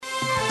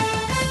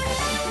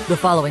The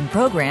following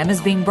program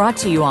is being brought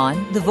to you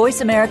on the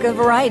Voice America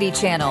Variety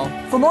Channel.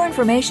 For more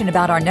information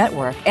about our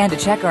network and to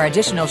check our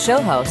additional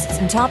show hosts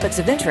and topics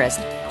of interest,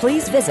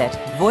 please visit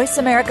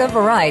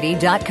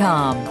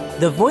voiceamericavariety.com.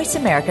 The Voice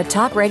America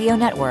Talk Radio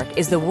Network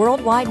is the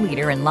worldwide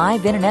leader in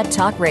live Internet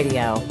talk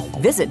radio.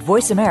 Visit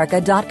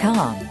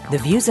voiceamerica.com. The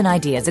views and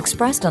ideas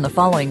expressed on the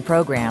following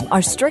program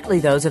are strictly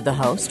those of the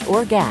host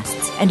or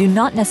guests and do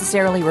not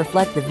necessarily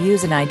reflect the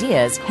views and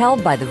ideas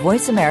held by the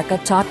Voice America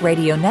Talk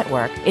Radio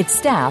Network, its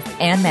staff,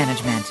 and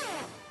management.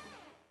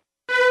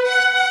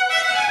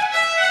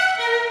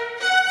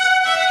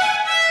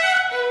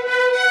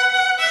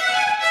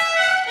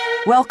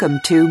 Welcome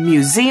to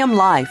Museum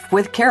Life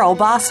with Carol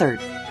Bossert.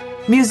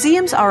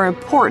 Museums are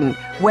important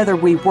whether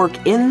we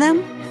work in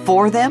them,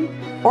 for them,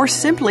 or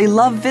simply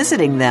love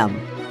visiting them.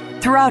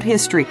 Throughout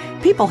history,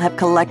 people have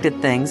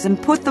collected things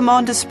and put them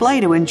on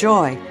display to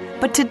enjoy.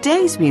 But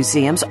today's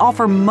museums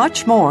offer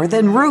much more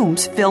than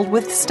rooms filled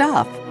with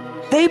stuff.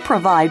 They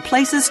provide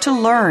places to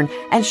learn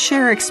and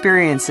share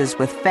experiences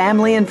with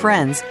family and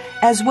friends,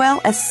 as well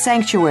as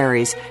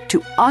sanctuaries to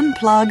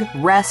unplug,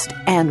 rest,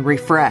 and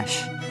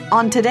refresh.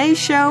 On today's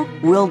show,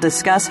 we'll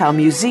discuss how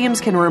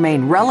museums can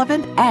remain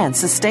relevant and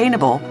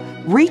sustainable,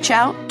 reach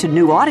out to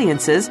new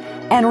audiences,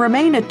 and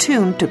remain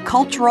attuned to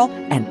cultural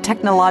and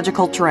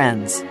technological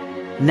trends.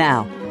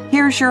 Now,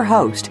 here's your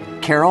host,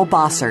 Carol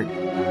Bossert.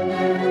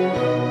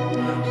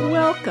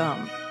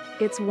 Welcome.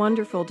 It's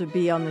wonderful to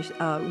be on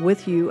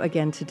with you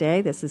again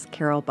today. This is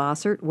Carol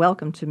Bossert.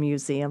 Welcome to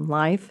Museum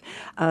Life.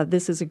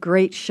 This is a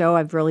great show.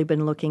 I've really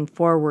been looking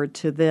forward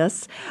to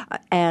this.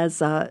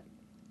 As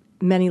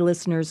many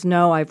listeners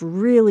know, I've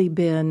really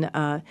been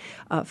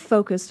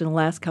focused in the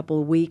last couple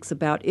of weeks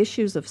about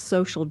issues of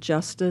social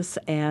justice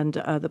and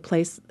the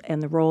place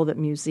and the role that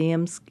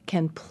museums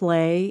can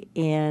play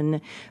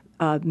in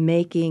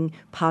making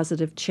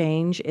positive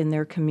change in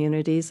their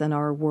communities and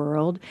our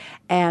world.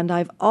 And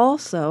I've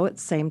also, at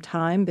the same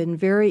time, been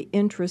very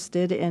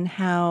interested in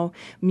how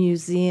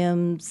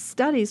museum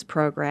studies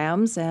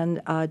programs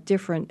and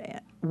different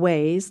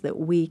ways that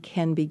we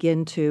can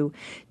begin to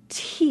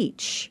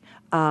teach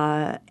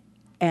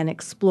and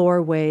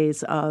explore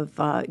ways of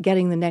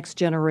getting the next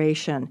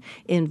generation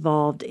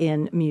involved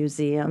in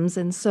museums.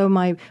 And so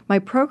my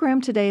program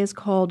today is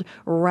called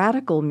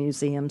Radical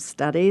Museum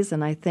Studies,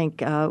 and I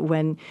think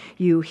when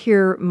you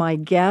hear my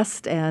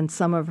guest and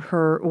some of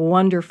her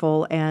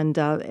wonderful and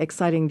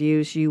exciting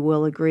views, you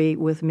will agree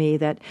with me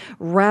that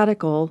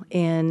radical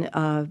in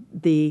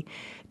the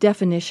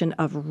definition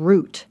of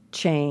root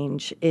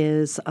change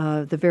is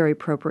the very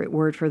appropriate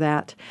word for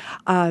that.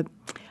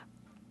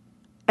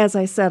 As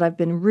I said, I've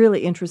been really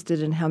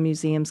interested in how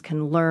museums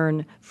can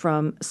learn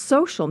from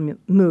social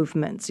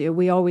movements.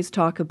 We always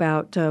talk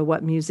about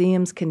what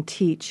museums can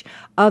teach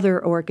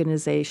other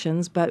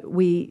organizations, but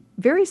we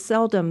very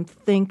seldom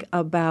think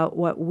about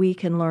what we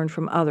can learn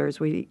from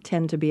others. We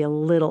tend to be a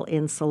little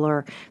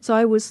insular. So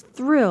I was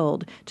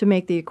thrilled to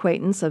make the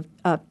acquaintance of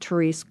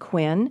Therese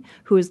Quinn,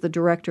 who is the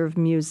Director of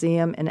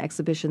Museum and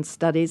Exhibition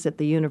Studies at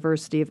the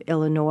University of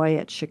Illinois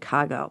at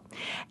Chicago.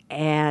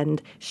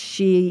 And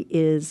she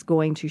is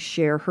going to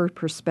share her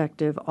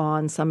perspective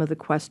on some of the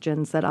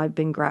questions that I've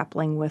been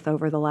grappling with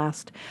over the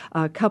last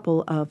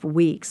couple of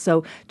weeks.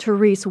 So,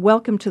 Therese,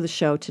 welcome to the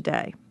show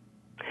today.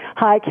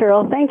 Hi,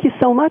 Carol. Thank you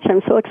so much.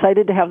 I'm so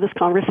excited to have this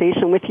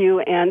conversation with you,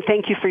 and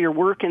thank you for your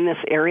work in this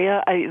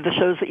area. The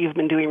shows that you've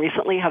been doing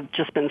recently have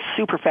just been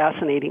super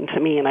fascinating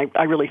to me, and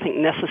I really think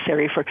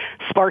necessary for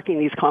sparking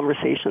these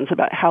conversations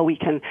about how we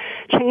can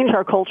change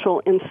our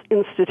cultural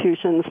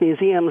institutions,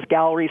 museums,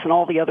 galleries, and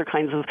all the other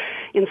kinds of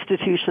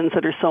institutions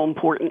that are so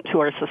important to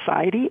our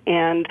society,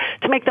 and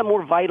to make them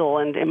more vital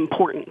and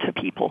important to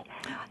people.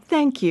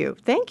 Thank you.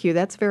 Thank you.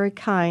 That's very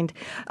kind.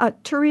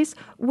 Therese,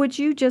 would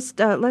you just,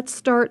 let's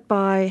start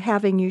by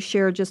having you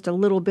share just a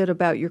little bit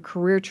about your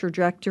career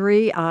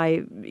trajectory.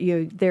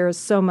 There's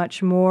so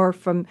much more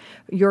from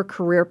your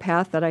career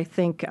path that I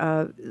think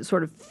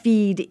sort of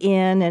feed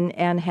in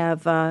and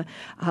have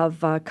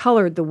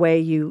colored the way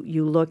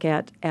you look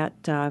at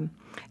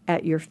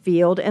your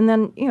field. And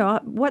then,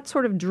 what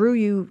sort of drew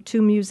you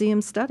to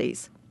museum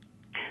studies?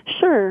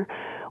 Sure.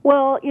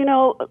 Well,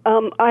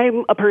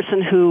 I'm a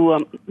person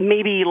who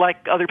maybe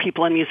like other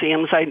people in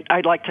museums,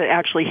 I'd like to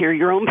actually hear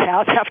your own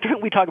path after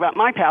we talk about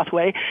my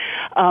pathway.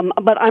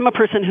 But I'm a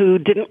person who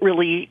didn't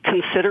really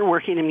consider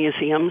working in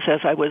museums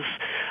as I was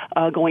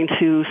going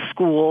to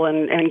school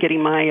and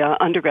getting my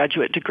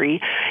undergraduate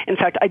degree. In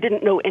fact, I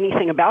didn't know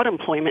anything about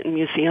employment in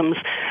museums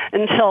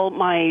until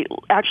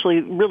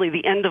really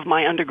the end of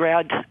my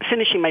undergrad,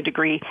 finishing my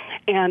degree,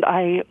 and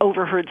I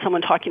overheard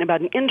someone talking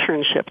about an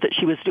internship that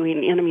she was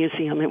doing in a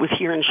museum. It was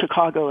here in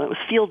Chicago. It was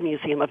Field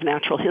Museum of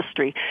Natural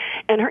History.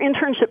 And her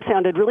internship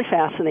sounded really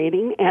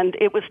fascinating, and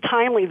it was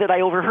timely that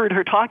I overheard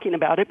her talking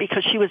about it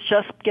because she was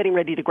just getting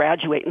ready to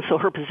graduate, and so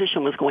her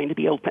position was going to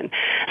be open.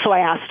 So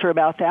I asked her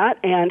about that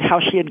and how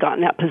she had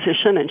gotten that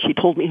position, and she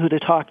told me who to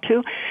talk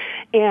to.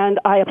 And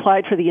I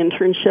applied for the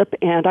internship,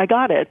 and I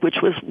got it, which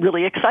was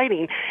really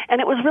exciting.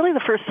 And it was really the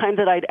first time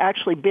that I'd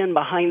actually been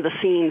behind the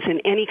scenes in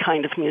any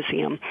kind of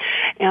museum.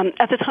 And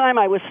at the time,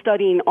 I was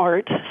studying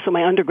art, so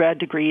my undergrad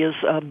degree is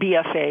a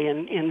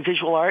BFA in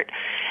visual art,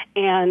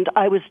 and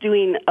I was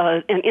doing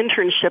an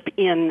internship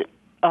in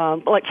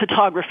like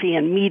photography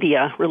and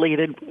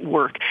media-related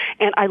work.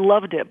 And I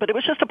loved it, but it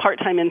was just a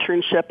part-time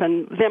internship.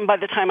 And then by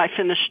the time I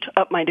finished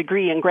up my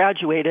degree and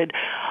graduated,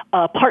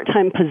 a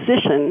part-time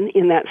position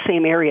in that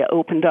same area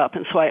opened up.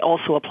 And so I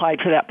also applied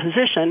for that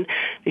position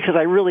because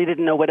I really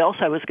didn't know what else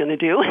I was going to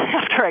do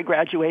after I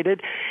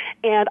graduated.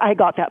 And I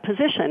got that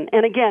position.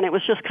 And again, it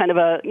was just kind of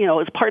it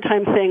was a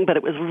part-time thing, but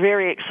it was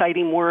very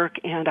exciting work.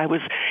 And I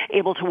was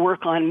able to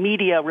work on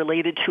media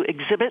related to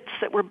exhibits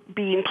that were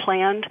being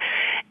planned.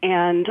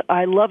 And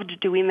I loved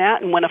doing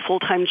that, and when a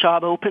full-time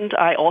job opened,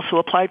 I also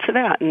applied for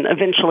that and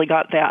eventually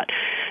got that.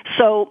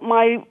 So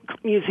my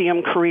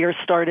museum career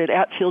started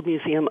at Field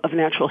Museum of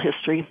Natural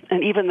History,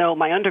 and even though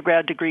my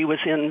undergrad degree was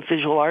in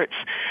visual arts,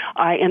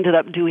 I ended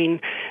up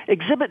doing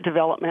exhibit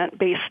development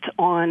based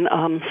on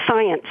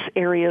science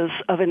areas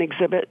of an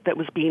exhibit that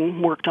was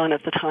being worked on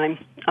at the time.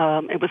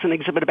 It was an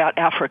exhibit about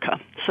Africa.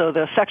 So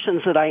the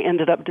sections that I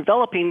ended up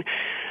developing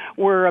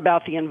were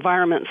about the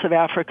environments of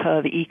Africa,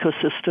 the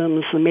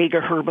ecosystems, the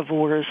mega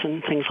herbivores,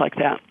 and things like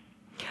that.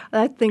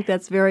 I think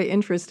that's very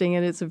interesting,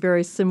 and it's a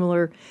very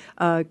similar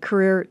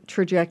career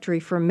trajectory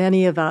for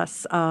many of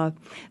us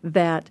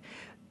that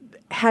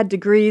had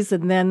degrees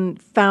and then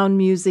found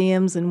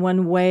museums in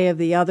one way or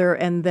the other,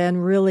 and then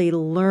really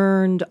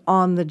learned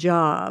on the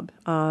job,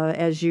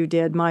 as you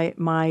did.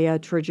 My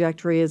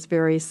trajectory is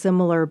very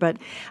similar, but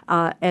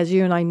as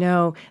you and I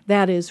know,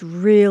 that is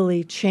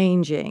really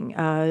changing.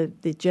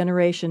 The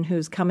generation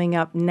who's coming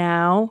up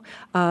now,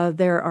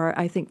 there are,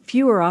 I think,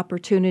 fewer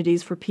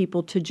opportunities for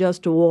people to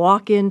just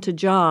walk into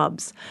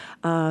jobs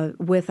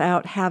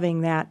without having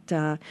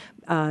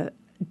that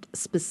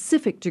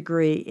specific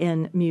degree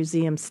in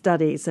museum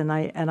studies, and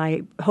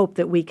I hope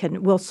that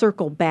we'll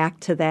circle back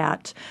to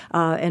that,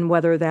 and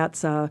whether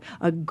that's a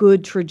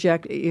good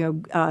trajectory,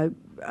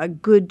 a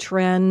good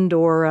trend,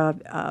 or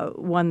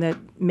one that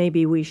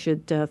maybe we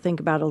should think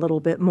about a little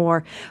bit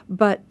more.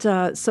 But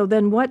so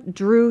then, what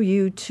drew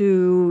you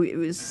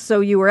to?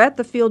 So you were at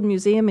the Field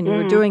Museum, and you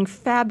were doing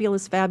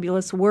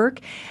fabulous work,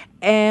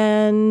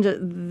 and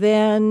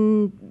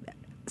then.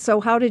 So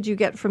how did you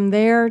get from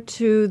there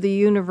to the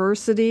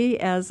university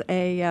as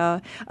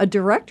a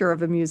director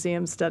of a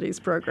museum studies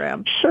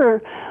program?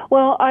 Sure.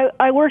 Well,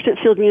 I worked at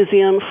Field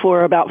Museum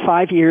for about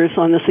 5 years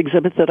on this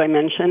exhibit that I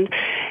mentioned.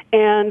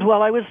 And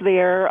while I was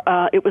there,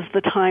 it was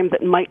the time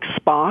that Mike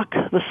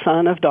Spock, the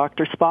son of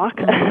Dr. Spock,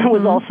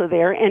 was also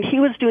there. And he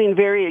was doing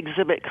very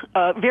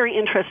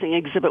interesting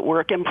exhibit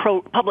work and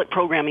public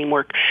programming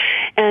work.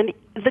 And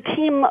the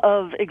team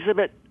of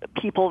exhibit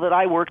people that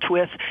I worked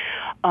with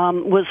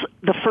was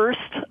the first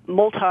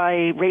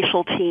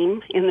multiracial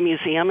team in the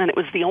museum, and it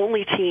was the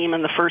only team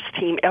and the first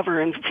team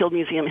ever in Field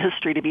Museum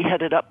history to be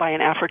headed up by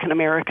an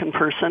African-American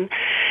person.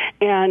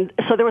 And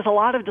so there was a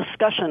lot of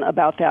discussion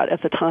about that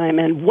at the time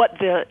and what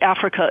the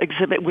Africa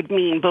exhibit would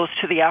mean both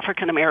to the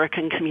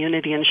African-American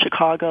community in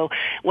Chicago,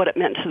 what it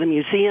meant to the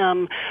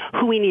museum,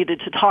 who we needed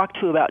to talk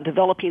to about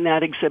developing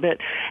that exhibit.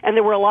 And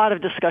there were a lot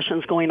of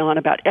discussions going on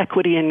about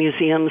equity in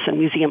museums and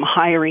museum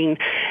hiring.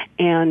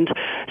 And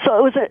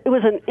so it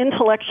was an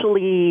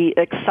intellectually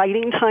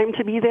exciting time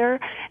to be there,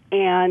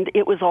 and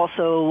it was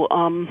also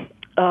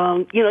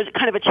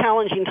kind of a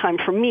challenging time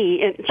for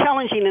me, and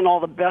challenging in all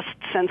the best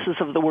senses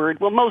of the word,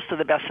 well, most of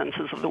the best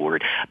senses of the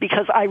word,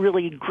 because I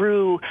really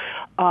grew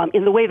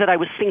in the way that I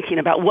was thinking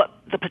about what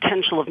the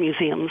potential of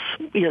museums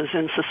is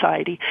in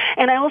society.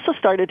 And I also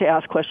started to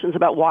ask questions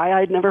about why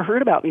I'd never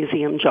heard about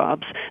museum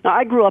jobs. Now,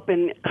 I grew up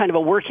in kind of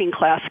a working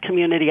class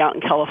community out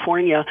in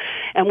California,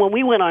 and when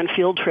we went on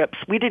field trips,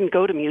 we didn't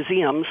go to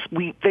museums.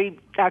 They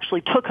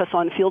actually took us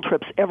on field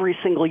trips every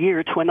single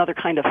year to another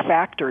kind of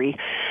factory.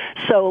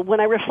 So when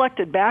I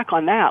reflected back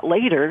on that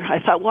later, I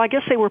thought, well, I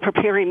guess they were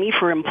preparing me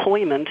for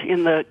employment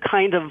in the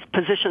kind of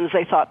positions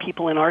they thought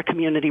people in our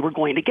community were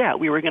going to get.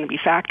 We were going to be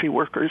factory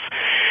workers.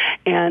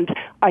 And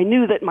I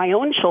knew that my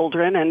own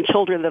children and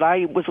children that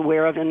I was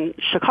aware of in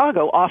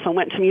Chicago often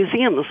went to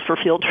museums for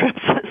field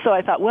trips. So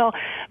I thought, well,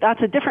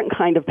 that's a different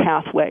kind of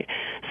pathway.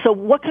 So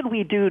what could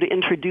we do to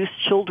introduce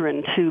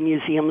children to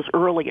museums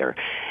earlier?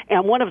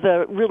 And one of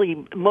the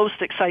really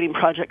most exciting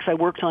projects I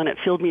worked on at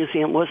Field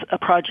Museum was a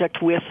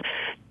project with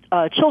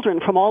children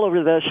from all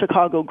over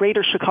the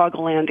greater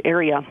Chicagoland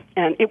area.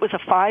 And it was a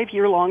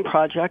 5-year-long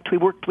project. We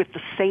worked with the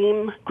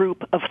same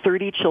group of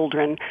 30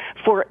 children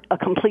for a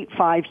complete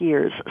 5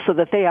 years so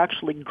that they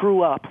actually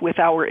grew up with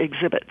our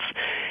exhibits.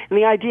 And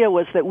the idea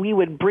was that we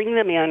would bring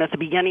them in at the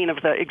beginning of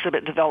the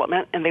exhibit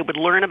development, and they would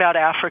learn about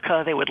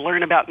Africa, they would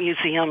learn about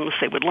museums,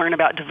 they would learn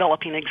about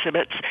developing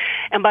exhibits.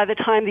 And by the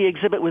time the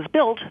exhibit was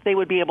built, they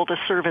would be able to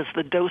serve as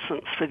the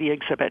docents for the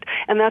exhibit.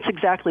 And that's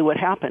exactly what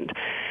happened.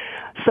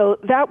 So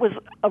that was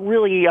a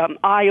really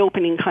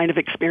eye-opening kind of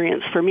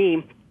experience for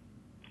me.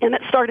 And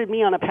it started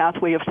me on a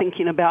pathway of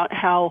thinking about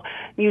how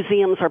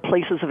museums are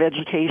places of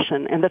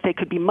education and that they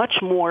could be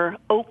much more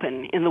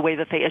open in the way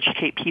that they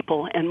educate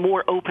people and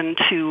more open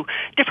to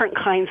different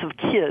kinds of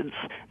kids,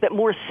 that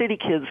more city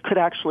kids could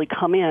actually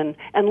come in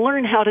and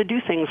learn how to do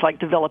things like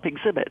develop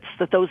exhibits,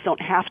 that those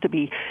don't have to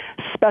be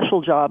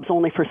special jobs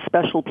only for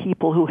special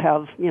people who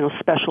have,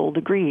 special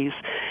degrees,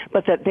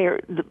 but that the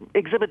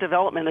exhibit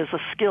development is a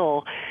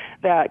skill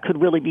that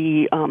could really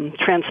be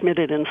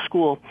transmitted in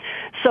school.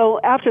 So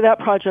after that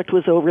project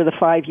was over, the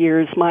 5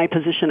 years, my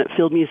position at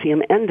Field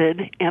Museum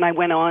ended, and I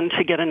went on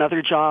to get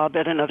another job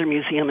at another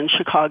museum in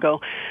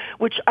Chicago,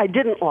 which I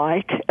didn't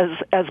like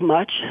as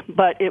much,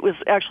 but it was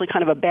actually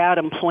kind of a bad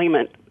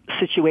employment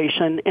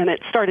situation, and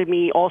it started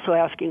me also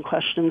asking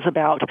questions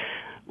about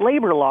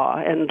labor law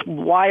and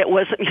why it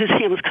was that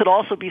museums could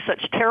also be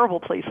such terrible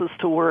places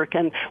to work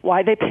and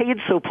why they paid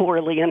so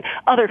poorly and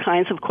other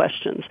kinds of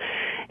questions.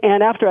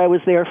 And after I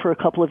was there for a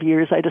couple of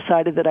years, I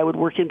decided that I would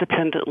work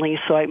independently.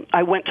 So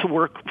I went to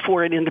work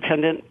for an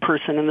independent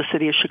person in the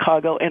city of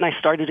Chicago, and I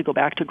started to go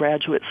back to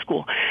graduate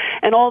school.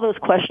 And all those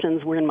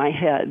questions were in my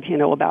head,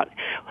 about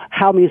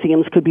how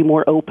museums could be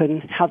more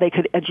open, how they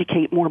could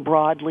educate more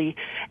broadly,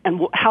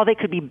 and how they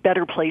could be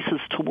better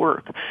places to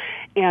work.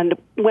 And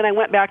when I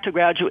went back to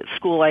graduate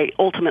school, I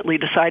ultimately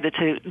decided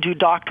to do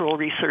doctoral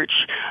research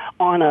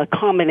on a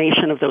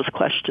combination of those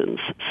questions.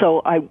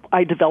 So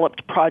I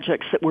developed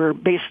projects that were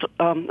based,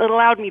 that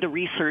allowed me to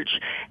research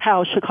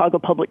how Chicago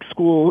public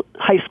school,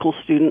 high school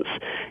students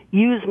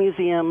use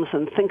museums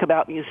and think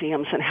about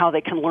museums and how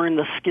they can learn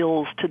the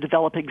skills to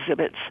develop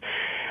exhibits,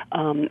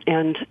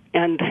 and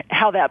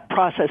how that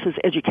process is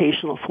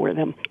educational for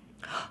them.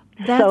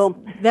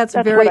 That's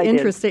very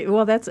interesting.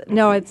 Well,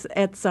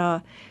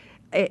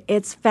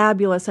 it's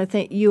fabulous. I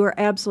think you are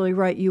absolutely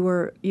right. You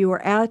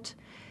were at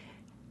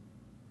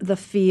the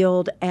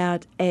field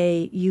at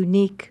a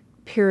unique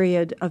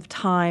period of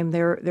time.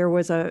 There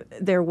was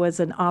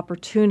an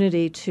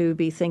opportunity to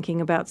be thinking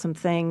about some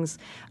things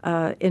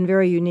in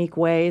very unique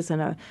ways,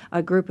 and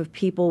a group of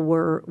people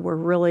were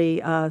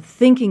really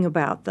thinking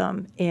about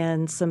them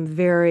in some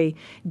very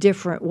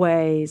different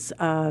ways.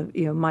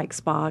 Mike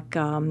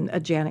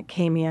Spock, Janet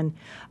Kamian,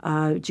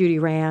 Judy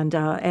Rand,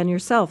 and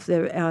yourself,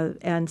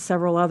 and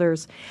several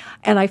others.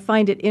 And I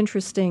find it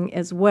interesting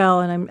as well,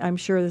 and I'm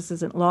sure this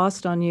isn't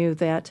lost on you,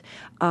 that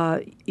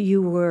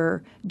you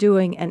were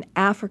doing an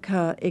Africa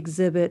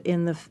exhibit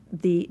in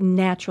the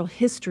Natural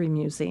History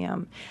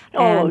Museum.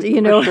 And,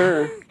 for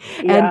sure.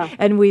 Yeah.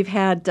 and we've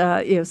had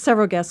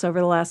several guests over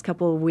the last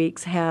couple of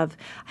weeks have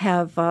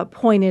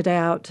pointed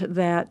out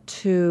that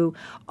to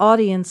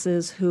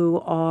audiences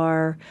who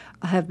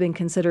have been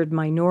considered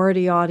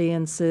minority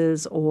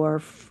audiences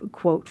or,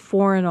 quote,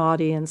 foreign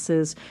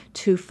audiences,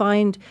 to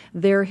find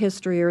their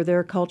history or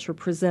their culture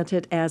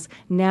presented as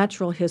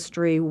natural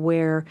history,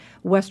 where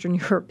Western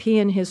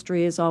European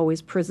history is always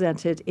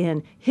presented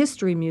in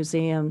history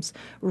museums,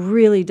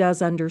 really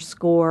does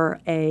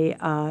underscore a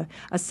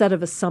set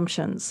of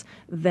assumptions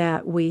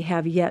that we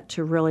have yet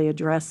to really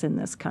address in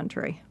this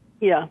country.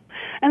 Yeah,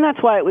 and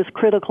that's why it was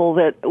critical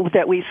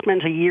that we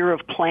spent a year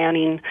of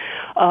planning,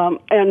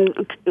 and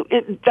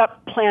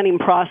that planning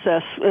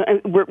process,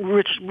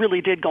 which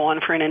really did go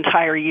on for an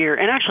entire year.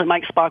 And actually,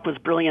 Mike Spock was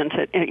brilliant.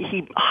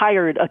 He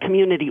hired a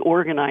community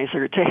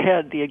organizer to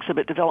head the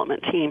exhibit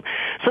development team.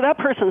 So that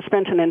person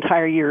spent an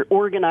entire year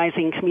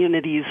organizing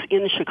communities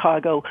in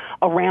Chicago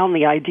around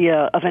the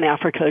idea of an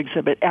Africa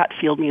exhibit at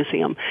Field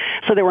Museum.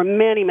 So there were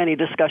many, many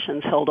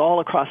discussions held all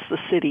across the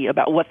city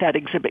about what that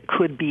exhibit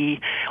could be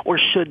or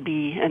should be,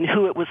 and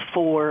who it was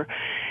for.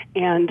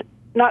 And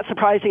not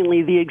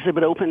surprisingly, the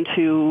exhibit opened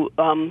to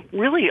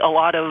really a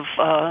lot of,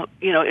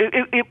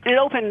 it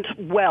opened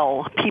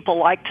well. People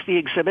liked the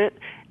exhibit.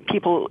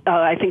 People,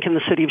 I think, in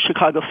the city of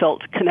Chicago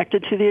felt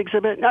connected to the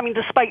exhibit. I mean,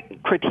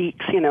 despite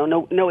critiques,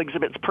 no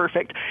exhibit's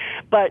perfect.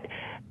 But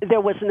there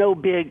was no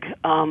big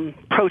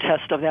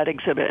protest of that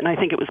exhibit, and I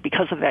think it was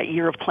because of that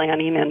year of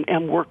planning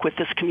and work with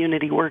this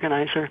community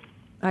organizer.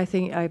 I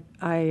think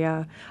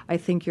I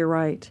think you're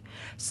right.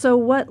 So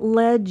what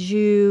led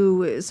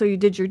you? So you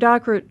did your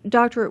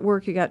doctorate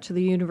work. You got to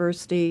the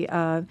university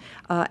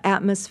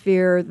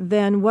atmosphere.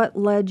 Then what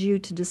led you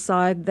to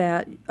decide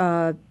that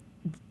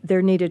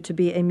there needed to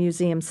be a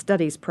museum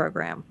studies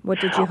program?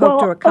 What did you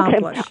hope to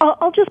accomplish? Okay.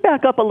 I'll just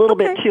back up a little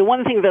bit too.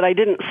 One thing that I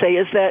didn't say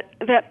is that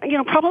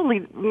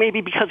probably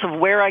maybe because of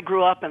where I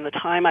grew up and the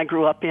time I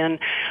grew up in,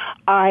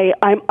 I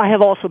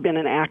have also been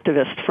an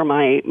activist for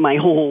my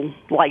whole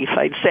life,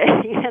 I'd say.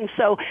 And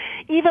so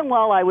even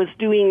while I was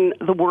doing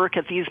the work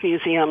at these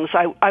museums,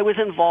 I was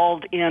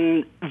involved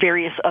in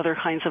various other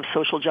kinds of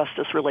social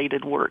justice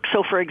related work.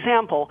 So for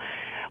example,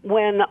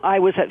 when I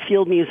was at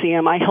Field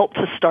Museum, I helped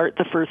to start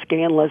the first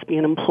gay and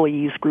lesbian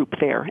employees group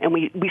there, and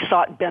we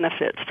sought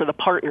benefits for the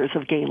partners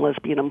of gay and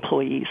lesbian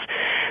employees.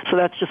 So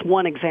that's just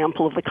one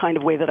example of the kind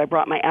of way that I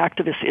brought my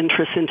activist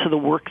interests into the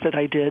work that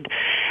I did.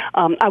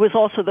 I was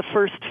also the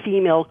first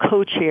female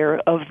co-chair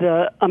of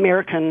the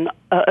American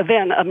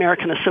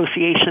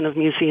Association of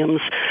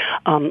Museums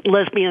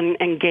Lesbian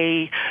and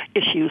Gay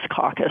Issues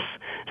Caucus.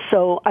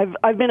 So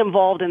I've been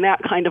involved in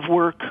that kind of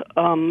work,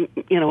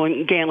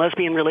 in gay and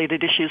lesbian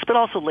related issues, but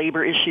also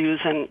labor issues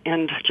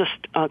and just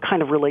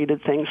kind of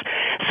related things.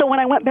 So when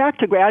I went back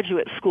to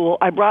graduate school,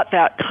 I brought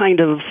that kind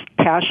of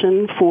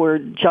passion for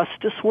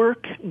justice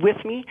work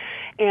with me,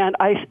 and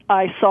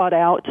I sought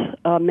out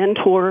a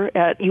mentor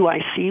at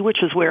UIC,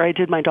 which is where I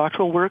did my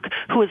doctoral work,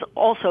 who was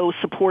also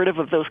supportive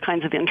of those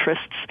kinds of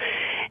interests.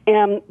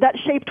 And that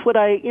shaped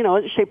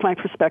it shaped my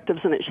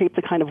perspectives, and it shaped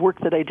the kind of work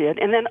that I did.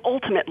 And then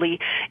ultimately,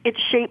 it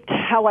shaped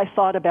how I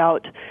thought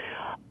about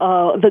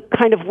the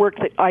kind of work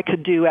that I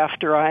could do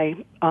after I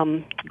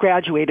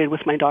graduated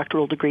with my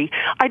doctoral degree.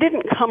 I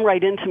didn't come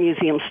right into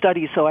museum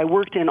studies, so I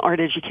worked in art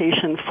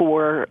education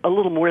for a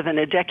little more than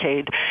a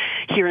decade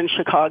here in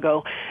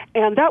Chicago.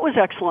 And that was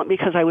excellent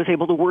because I was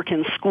able to work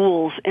in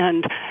schools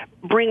and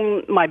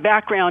bring my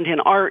background in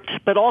art,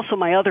 but also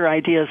my other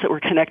ideas that were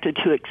connected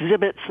to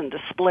exhibits and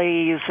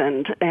displays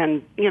and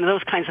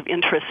those kinds of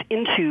interests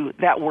into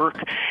that work.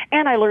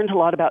 And I learned a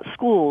lot about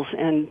schools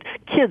and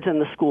kids in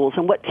the schools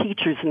and what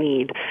teachers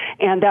need.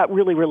 And that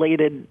really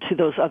related to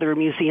those other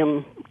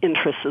museum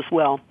interests as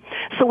well.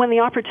 So when the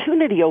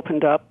opportunity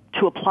opened up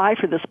to apply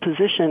for this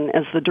position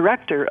as the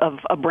director of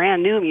a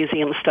brand new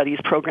museum studies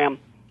program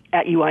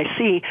at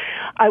UIC,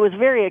 I was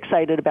very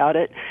excited about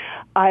it.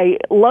 I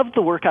loved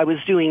the work I was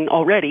doing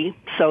already,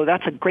 so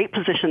that's a great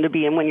position to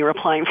be in when you're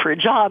applying for a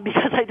job,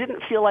 because I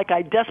didn't feel like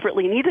I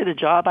desperately needed a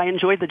job. I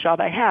enjoyed the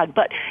job I had,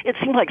 but it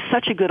seemed like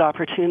such a good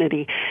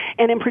opportunity.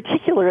 And in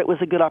particular, it was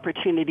a good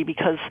opportunity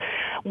because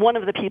one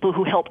of the people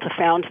who helped to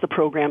found the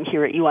program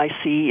here at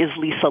UIC is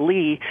Lisa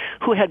Lee,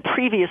 who had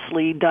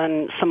previously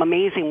done some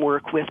amazing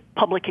work with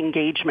public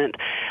engagement.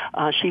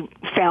 She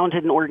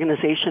founded an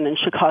organization in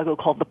Chicago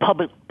called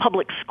the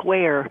Public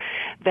Square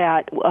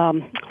that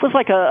was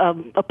like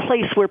a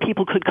place where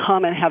people could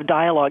come and have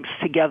dialogues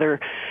together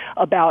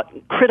about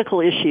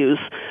critical issues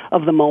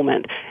of the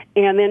moment.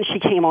 And then she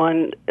came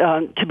on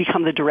to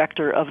become the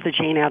director of the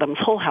Jane Addams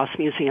Hull House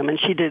Museum, and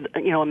she did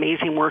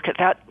amazing work at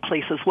that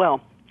place as well.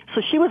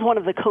 So she was one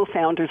of the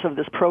co-founders of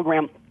this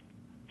program,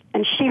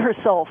 and she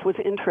herself was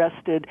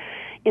interested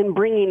in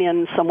bringing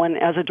in someone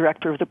as a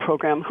director of the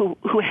program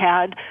who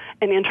had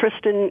an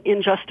interest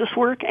in justice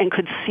work and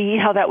could see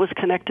how that was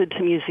connected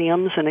to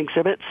museums and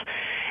exhibits.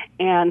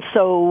 And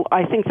so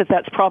I think that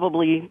that's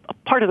probably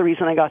part of the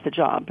reason I got the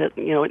job.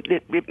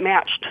 It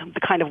matched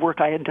the kind of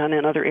work I had done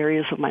in other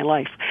areas of my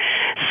life.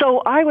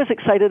 So I was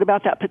excited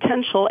about that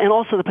potential, and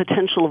also the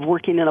potential of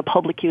working in a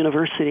public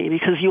university,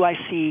 because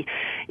UIC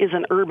is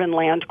an urban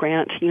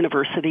land-grant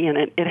university, and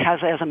it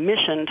has as a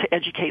mission to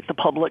educate the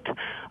public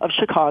of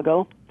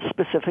Chicago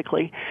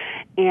specifically,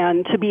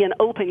 and to be an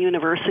open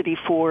university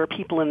for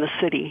people in the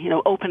city,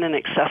 open and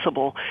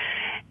accessible.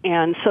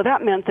 And so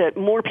that meant that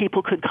more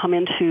people could come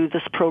into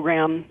this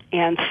program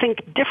and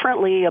think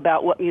differently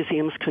about what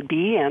museums could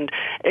be, and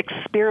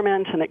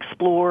experiment and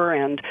explore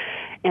and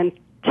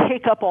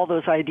take up all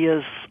those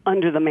ideas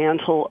under the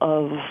mantle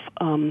of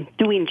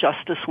doing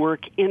justice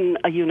work in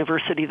a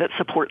university that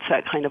supports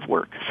that kind of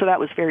work. So that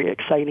was very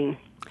exciting.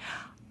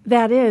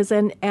 That is,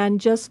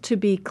 and just to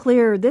be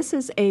clear, this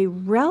is a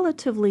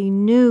relatively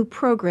new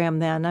program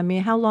then. I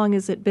mean, how long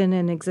has it been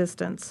in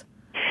existence?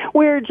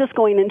 We're just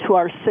going into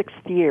our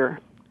 6th year.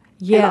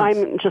 Yes. And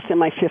I'm just in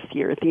my 5th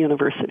year at the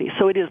university,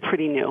 so it is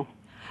pretty new.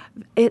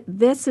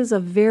 This is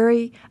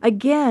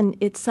again,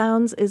 it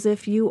sounds as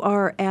if you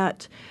are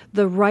at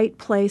the right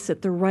place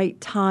at the right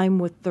time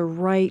with the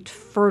right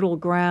fertile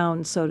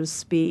ground, so to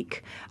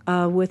speak,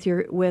 with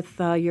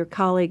your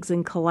colleagues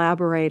and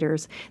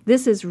collaborators.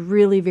 This is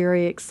really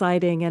very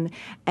exciting,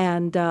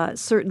 and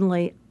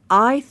certainly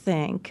I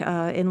think,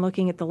 in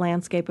looking at the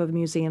landscape of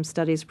museum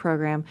studies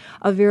program,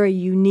 a very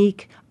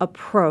unique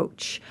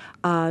approach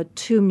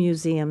to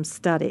museum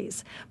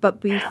studies.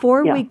 But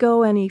before we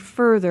go any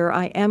further,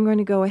 I am going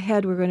to go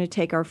ahead. We're going to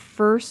take our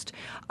first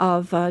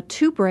of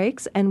 2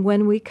 breaks, and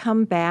when we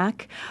come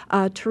back,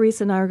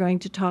 Therese and I are going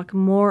to talk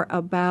more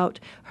about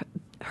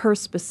her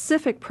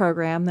specific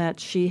program that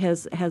she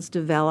has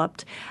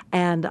developed,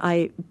 and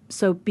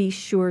so be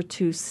sure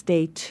to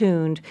stay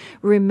tuned.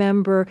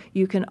 Remember,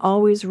 you can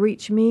always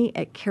reach me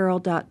at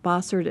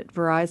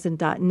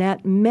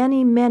carol.bossert@verizon.net.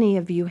 Many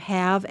of you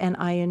have, and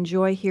I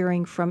enjoy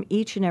hearing from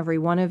each and every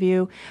one of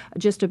you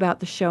just about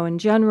the show in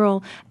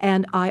general,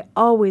 and I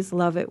always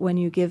love it when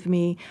you give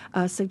me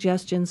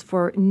suggestions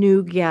for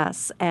new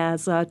guests,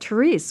 as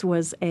Therese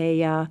was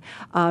a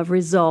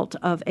result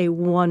of a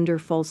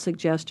wonderful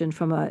suggestion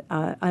from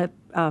a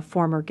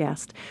former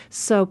guest.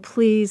 So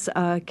please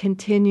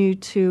continue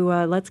to,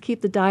 let's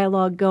keep the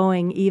dialogue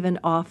going even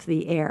off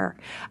the air.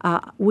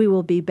 We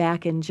will be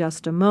back in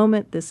just a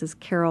moment. This is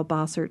Carol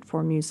Bossert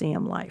for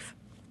Museum Life.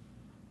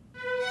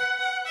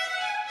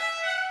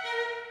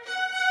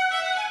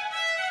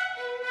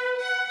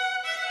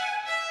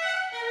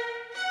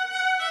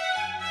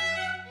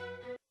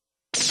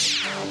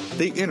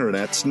 The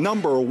Internet's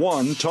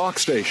 #1 talk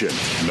station.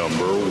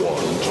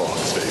 #1 talk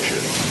station.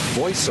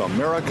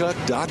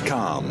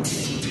 VoiceAmerica.com.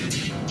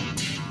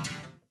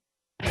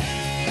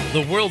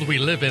 The world we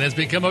live in has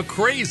become a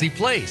crazy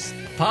place.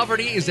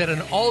 Poverty is at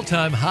an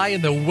all-time high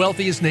in the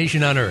wealthiest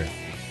nation on earth.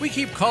 We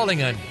keep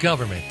calling on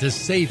government to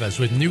save us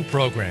with new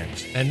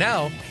programs. And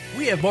now,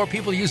 we have more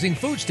people using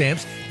food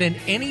stamps than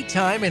any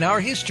time in our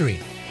history.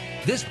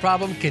 This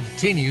problem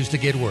continues to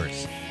get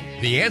worse.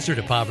 The answer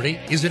to poverty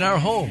is in our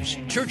homes,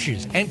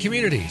 churches, and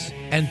communities,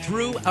 and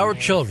through our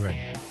children.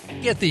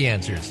 Get the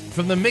answers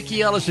from The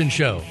Mickey Ellison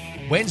Show,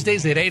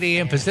 Wednesdays at 8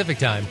 a.m. Pacific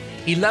Time,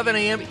 11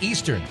 a.m.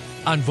 Eastern,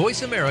 on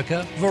Voice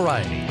America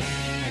Variety.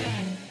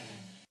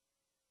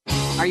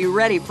 Are you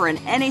ready for an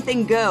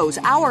anything goes,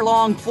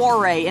 hour-long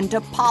foray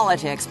into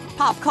politics,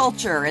 pop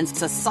culture, and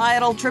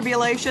societal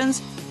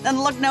tribulations?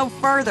 Then look no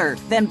further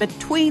than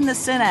Between the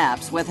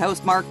Synapses with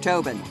host Mark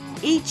Tobin.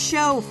 Each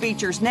show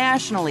features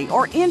nationally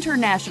or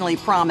internationally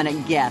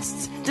prominent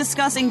guests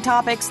discussing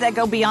topics that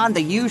go beyond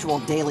the usual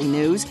daily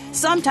news,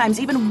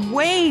 sometimes even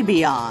way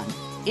beyond.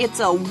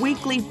 It's a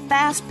weekly,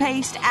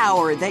 fast-paced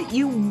hour that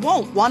you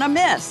won't want to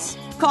miss.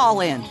 Call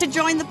in to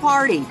join the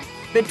party.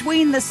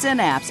 Between the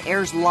Synapses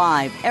airs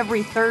live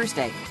every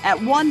Thursday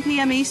at 1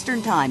 p.m.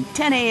 Eastern Time,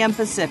 10 a.m.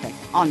 Pacific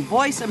on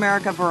Voice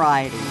America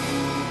Variety.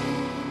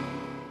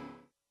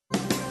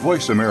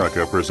 Voice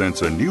America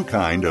presents a new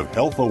kind of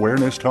health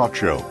awareness talk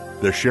show,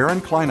 the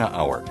Sharon Kleina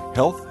Hour,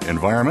 Health,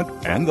 Environment,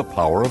 and the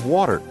Power of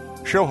Water.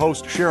 Show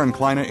host Sharon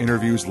Kleina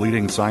interviews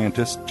leading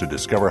scientists to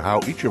discover how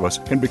each of us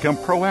can become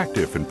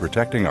proactive in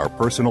protecting our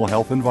personal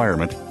health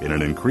environment in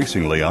an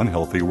increasingly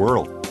unhealthy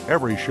world.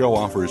 Every show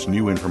offers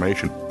new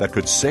information that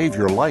could save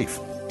your life.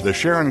 The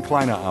Sharon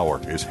Kleina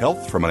Hour is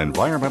health from an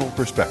environmental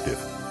perspective,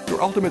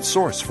 your ultimate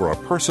source for a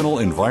personal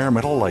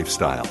environmental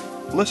lifestyle.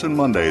 Listen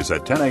Mondays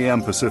at 10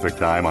 a.m. Pacific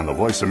Time on the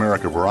Voice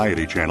America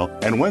Variety Channel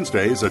and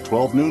Wednesdays at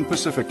 12 noon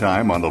Pacific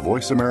Time on the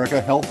Voice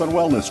America Health and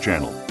Wellness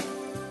Channel.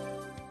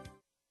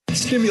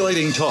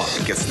 Stimulating talk.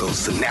 It gets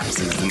those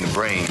synapses in the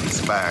brain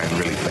firing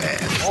really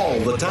fast. All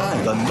the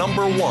time. The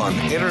number one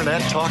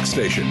internet talk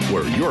station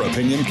where your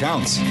opinion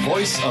counts.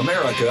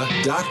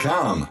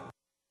 VoiceAmerica.com.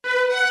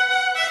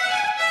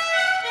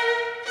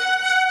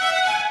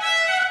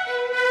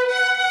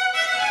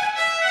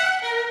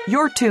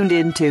 You're tuned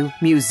into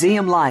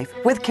Museum Life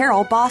with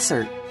Carol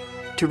Bossert.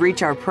 To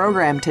reach our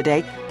program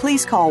today,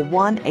 please call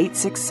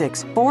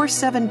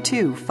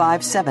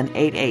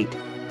 1-866-472-5788.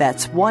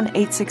 That's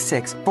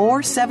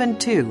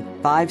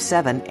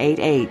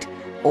 1-866-472-5788.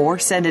 Or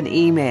send an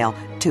email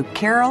to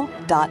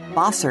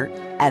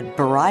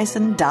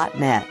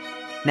carol.bossert@verizon.net.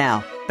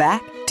 Now,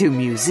 back to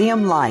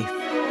Museum Life.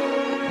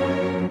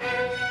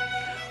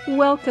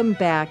 Welcome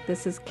back.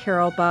 This is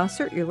Carol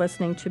Bossert. You're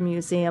listening to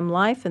Museum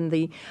Life, and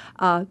the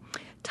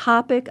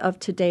topic of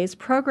today's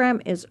program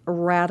is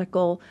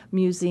Radical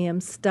Museum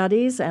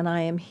Studies, and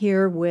I am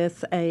here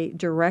with a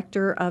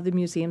director of the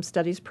Museum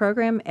Studies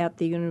program at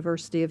the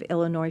University of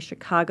Illinois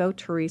Chicago,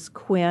 Therese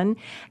Quinn.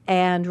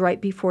 And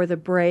right before the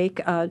break,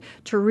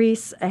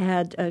 Therese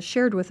had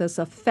shared with us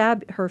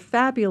her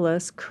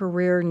fabulous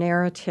career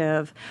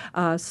narrative,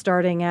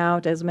 starting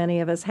out, as many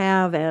of us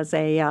have, as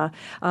a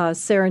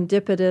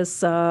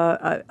serendipitous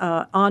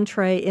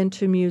entree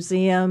into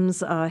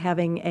museums,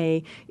 having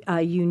a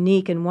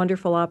unique and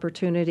wonderful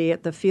opportunity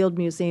at the Field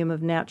Museum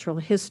of Natural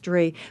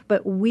History,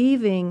 but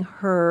weaving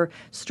her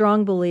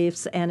strong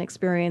beliefs and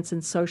experience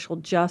in social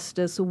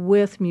justice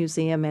with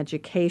museum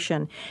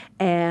education,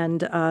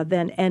 and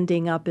then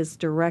ending up as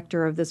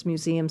director of this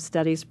museum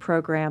studies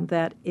program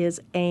that is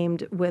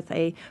aimed with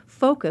a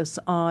focus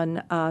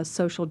on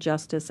social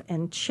justice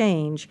and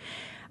change.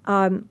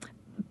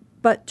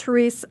 But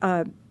Therese,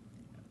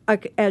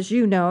 as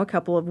you know, a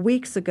couple of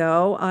weeks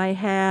ago, I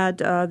had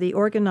the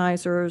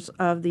organizers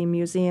of the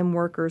Museum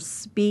Workers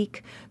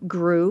Speak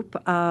group,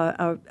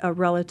 a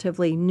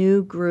relatively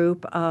new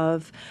group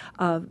of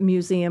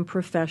museum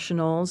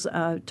professionals,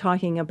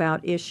 talking about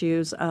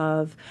issues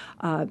of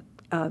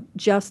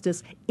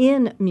justice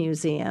in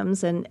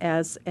museums, and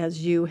as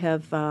you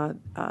have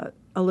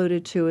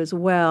alluded to as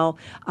well,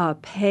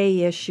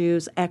 pay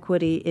issues,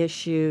 equity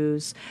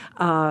issues,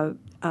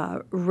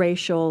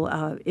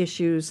 racial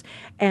issues.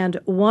 And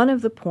one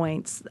of the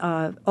points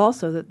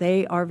also that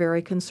they are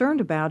very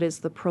concerned about is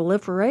the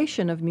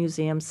proliferation of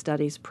museum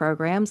studies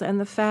programs and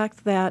the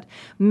fact that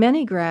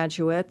many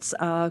graduates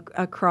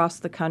across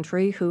the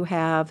country who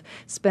have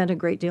spent a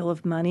great deal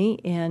of money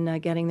in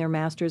getting their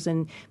master's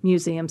in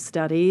museum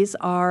studies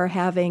are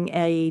having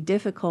a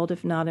difficult,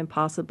 if not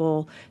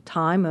impossible,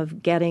 time of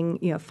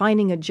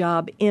finding a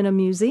job in a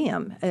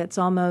museum. It's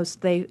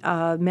almost,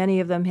 many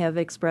of them have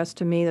expressed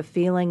to me the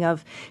feeling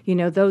of,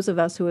 those of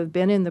us who have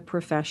been in the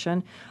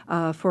profession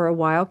for a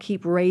while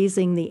keep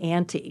raising the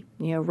ante,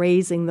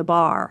 raising the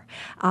bar.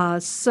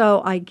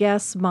 So I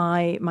guess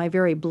my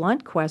very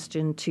blunt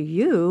question to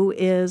you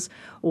is,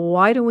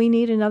 why do we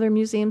need another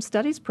museum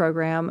studies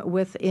program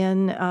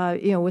within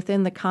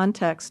the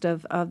context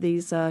of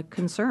these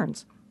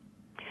concerns?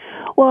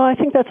 Well, I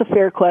think that's a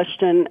fair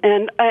question,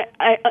 and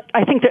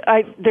I think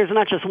that there's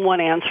not just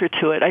one answer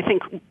to it. I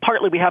think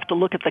partly we have to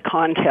look at the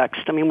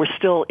context. I mean, we're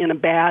still in a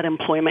bad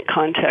employment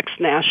context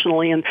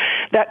nationally, and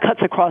that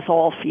cuts across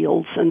all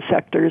fields and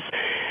sectors.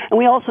 And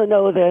we also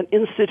know that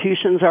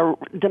institutions are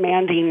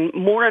demanding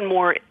more and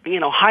more,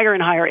 higher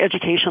and higher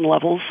education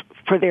levels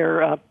for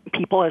their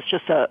people as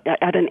just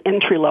at an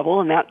entry level,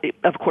 and that,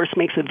 of course,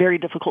 makes a very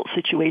difficult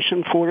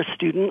situation for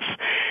students.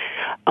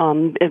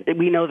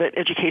 We know that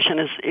education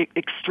is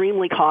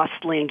extremely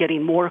costly and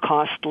getting more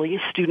costly.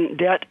 Student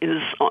debt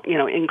is,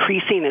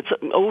 increasing. It's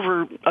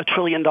over $1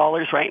 trillion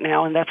right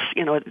now, and that's,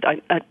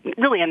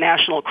 really a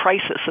national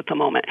crisis at the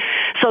moment.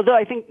 So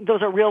I think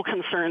those are real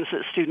concerns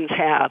that students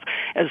have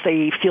as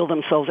they feel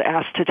themselves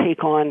asked to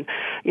take on,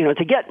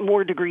 to get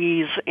more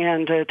degrees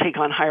and to take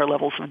on higher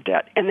levels of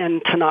debt, and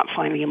then to not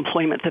find the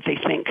employment that they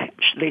think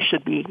they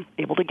should be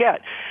able to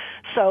get.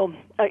 So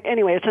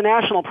anyway, it's a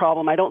national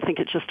problem. I don't think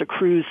it just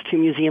accrues to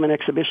museum and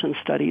exhibition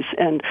studies,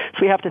 and so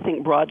we have to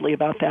think broadly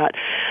about that.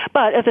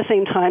 But at the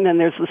same time, then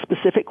there's the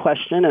specific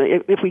question.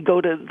 If we go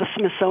to the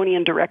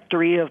Smithsonian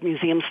Directory of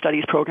Museum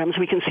Studies programs,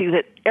 we can see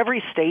that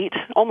every state,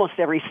 almost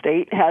every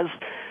state, has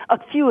a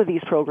few of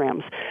these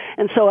programs.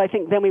 And so I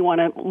think then we want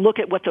to look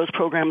at what those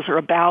programs are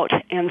about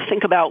and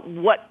think about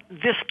what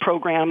this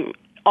program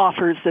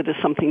offers that is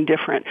something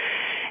different.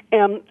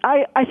 And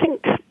I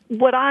think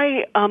what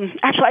I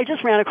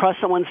just ran across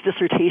someone's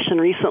dissertation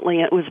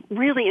recently. It was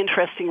really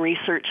interesting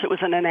research. It was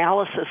an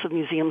analysis of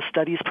museum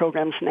studies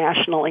programs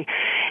nationally.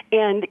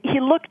 And he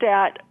looked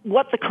at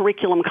what the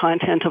curriculum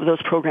content of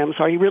those programs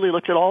are. He really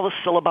looked at all the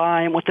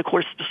syllabi and what the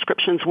course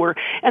descriptions were.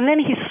 And then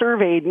he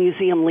surveyed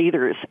museum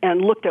leaders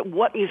and looked at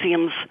what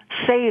museums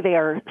say they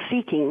are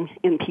seeking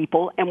in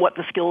people and what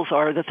the skills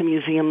are that the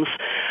museum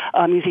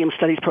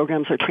studies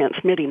programs are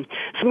transmitting.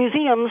 So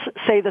museums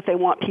say that they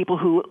want people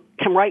who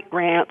can write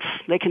grants,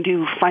 they can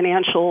do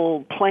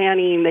financial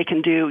planning, they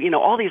can do,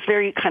 all these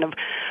very kind of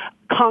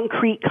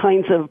concrete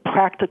kinds of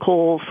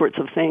practical sorts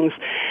of things.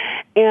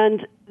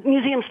 And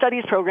museum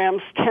studies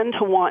programs tend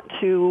to want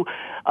to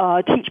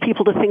teach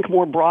people to think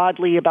more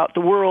broadly about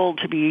the world,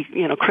 to be,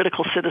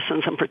 critical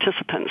citizens and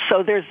participants.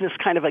 So there's this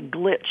kind of a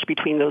glitch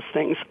between those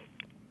things.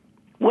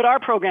 What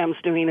our program's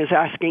doing is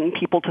asking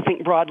people to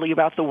think broadly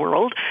about the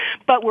world,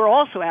 but we're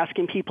also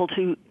asking people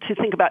to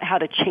think about how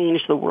to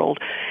change the world,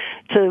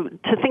 to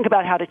think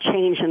about how to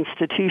change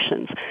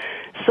institutions.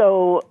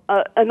 So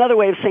another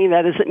way of saying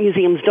that is that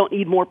museums don't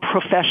need more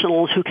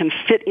professionals who can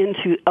fit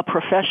into a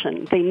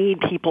profession. They need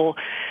people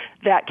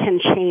that can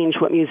change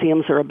what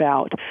museums are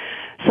about.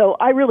 So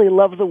I really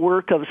love the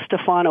work of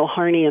Stefano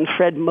Harney and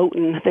Fred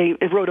Moten.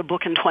 They wrote a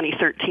book in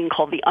 2013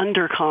 called The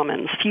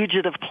Undercommons,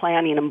 Fugitive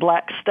Planning and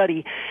Black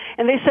Study.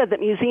 And they said that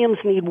museums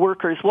need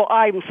workers. Well,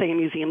 I'm saying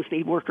museums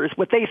need workers.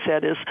 What they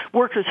said is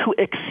workers who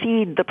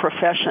exceed the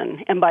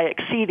profession, and by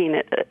exceeding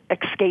it,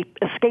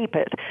 escape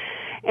it.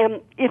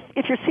 And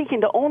if you're seeking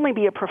to only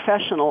be a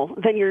professional,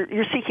 then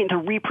you're seeking to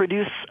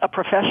reproduce a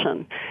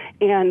profession.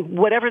 And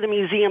whatever the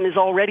museum is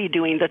already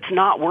doing that's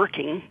not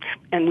working,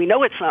 and we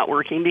know it's not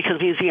working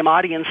because museum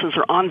audiences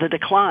are on the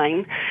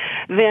decline,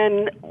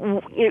 then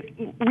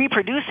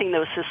reproducing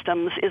those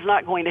systems is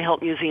not going to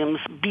help museums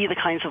be the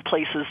kinds of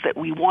places that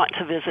we want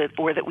to visit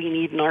or that we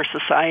need in our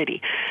society.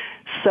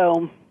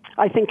 So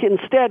I think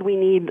instead we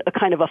need a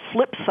kind of a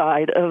flip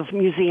side of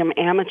museum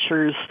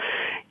amateurs.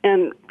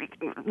 And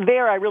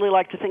there I really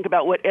like to think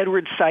about what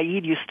Edward Said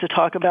used to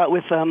talk about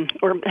with,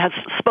 or has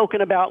spoken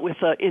about with,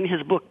 in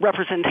his book,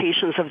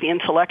 Representations of the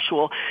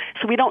Intellectual.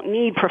 So we don't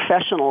need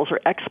professionals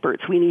or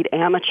experts. We need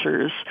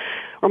amateurs.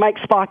 Or Mike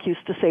Spock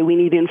used to say we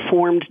need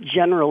informed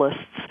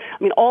generalists.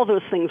 I mean, all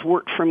those things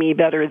work for me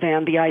better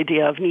than the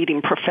idea of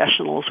needing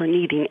professionals or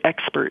needing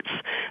experts.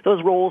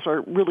 Those roles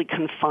are really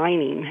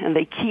confining, and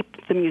they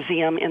keep the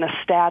museum in a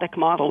static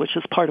model, which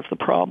is part of the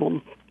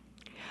problem,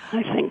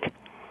 I think.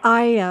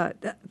 I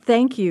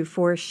thank you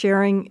for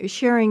sharing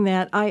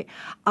that.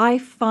 I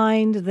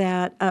find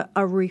that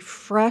a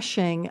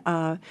refreshing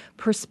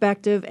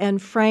perspective,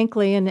 and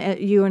frankly, and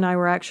you and I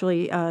were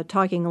actually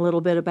talking a little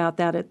bit about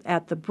that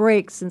at the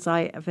break, since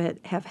I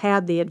have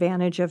had the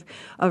advantage of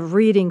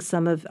reading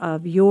some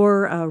of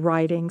your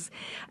writings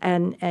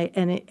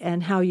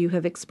and how you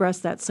have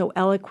expressed that so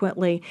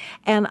eloquently.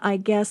 And I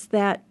guess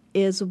that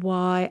is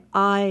why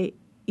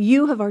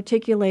you have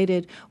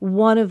articulated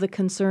one of the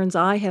concerns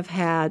I have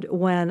had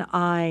when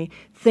I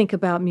think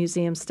about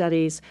museum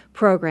studies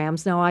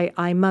programs. Now,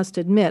 I must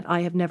admit,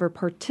 I have never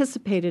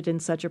participated in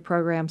such a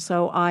program,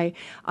 so I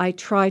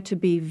try to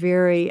be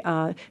very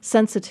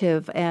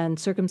sensitive and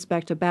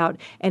circumspect about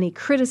any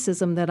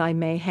criticism that I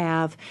may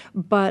have.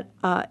 But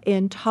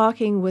in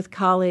talking with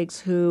colleagues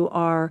who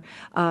are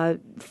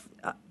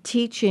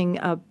teaching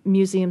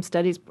museum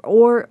studies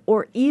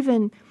or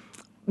even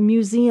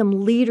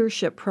museum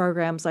leadership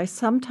programs, I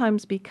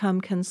sometimes become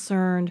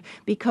concerned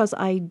because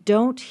I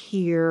don't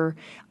hear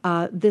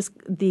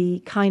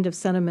the kind of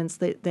sentiments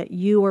that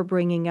you are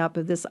bringing up,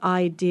 of this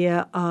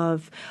idea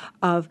of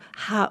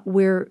how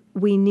where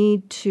we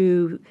need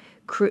to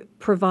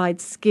provide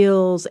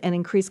skills and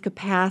increase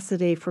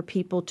capacity for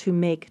people to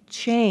make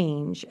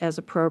change as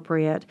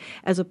appropriate,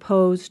 as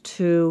opposed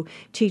to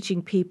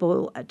teaching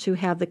people to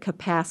have the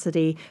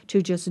capacity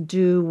to just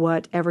do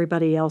what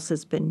everybody else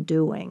has been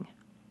doing.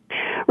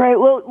 Right.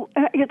 Well,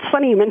 it's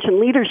funny you mentioned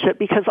leadership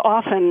because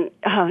often,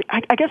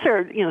 I guess there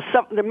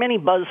are many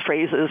buzz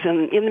phrases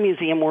in the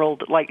museum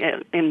world, like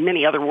in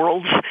many other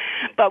worlds.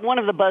 But one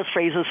of the buzz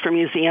phrases for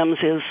museums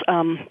is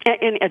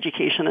in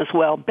education as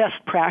well.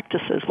 Best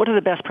practices. What are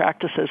the best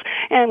practices?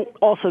 And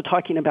also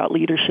talking about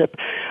leadership.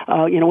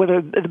 What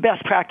are the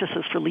best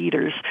practices for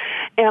leaders?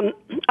 And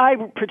I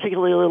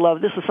particularly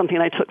love, this is something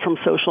I took from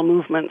social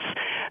movements,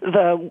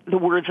 the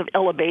words of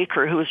Ella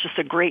Baker, who was just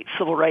a great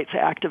civil rights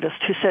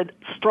activist, who said,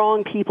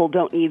 "Strong people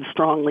don't need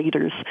strong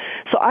leaders."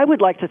 So I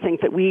would like to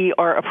think that we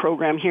are a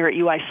program here at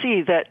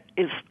UIC that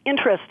is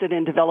interested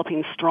in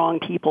developing strong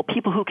people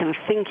who can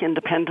think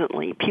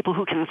independently, people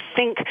who can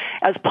think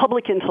as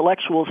public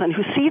intellectuals and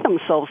who see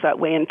themselves that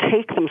way and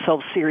take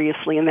themselves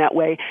seriously in that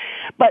way,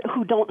 but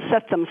who don't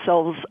set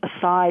themselves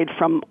aside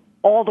from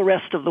all the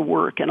rest of the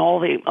work and all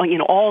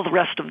the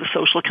rest of the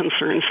social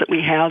concerns that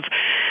we have.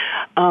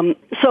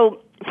 So,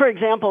 for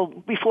example,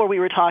 before we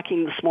were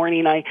talking this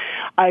morning,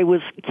 I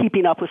was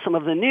keeping up with some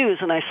of the news,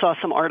 and I saw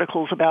some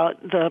articles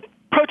about the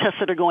protests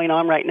that are going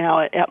on right now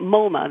at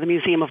MoMA, the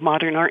Museum of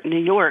Modern Art in New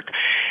York.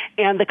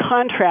 And the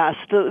contrast,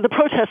 the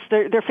protests,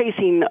 they're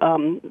facing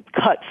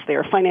cuts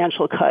there,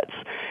 financial cuts.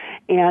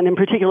 And in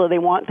particular, they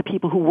want the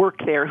people who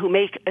work there, who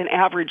make an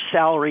average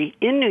salary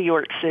in New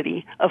York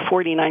City of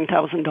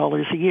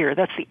 $49,000 a year.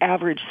 That's the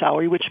average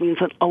salary, which means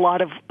that a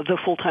lot of the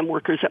full-time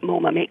workers at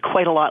MoMA make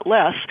quite a lot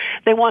less.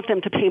 They want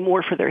them to pay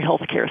more for their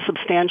health care,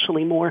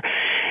 substantially more.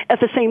 At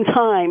the same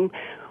time,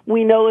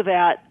 we know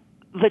that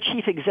the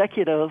chief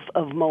executive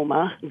of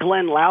MoMA,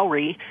 Glenn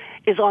Lowry,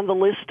 is on the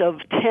list of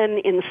 10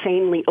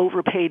 insanely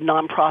overpaid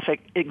nonprofit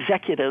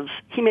executives.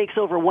 He makes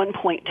over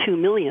 $1.2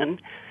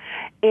 million.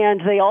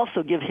 And they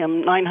also give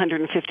him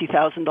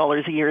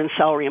 $950,000 a year in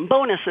salary and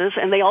bonuses,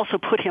 and they also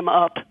put him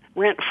up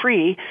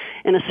rent-free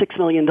in a $6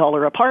 million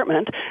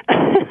apartment.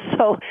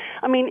 So,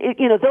 I mean,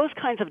 those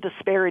kinds of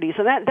disparities,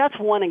 and that's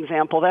one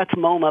example. That's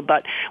MoMA,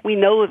 but we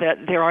know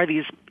that there are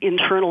these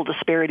internal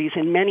disparities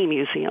in many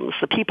museums.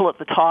 The people at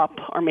the top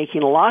are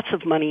making lots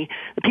of money.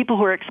 The people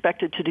who are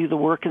expected to do the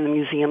work in the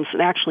museums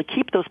and actually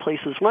keep those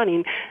places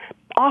running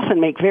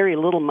often make very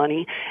little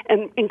money,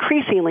 and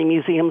increasingly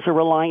museums are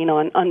relying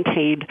on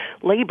unpaid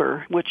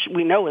labor, which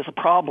we know is a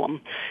problem.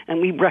 And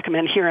we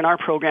recommend here in our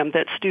program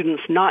that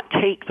students not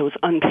take those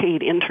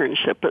unpaid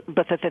internships,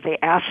 but that they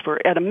ask for,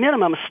 at a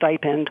minimum, a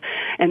stipend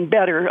and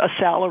better, a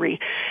salary,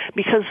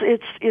 because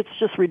it's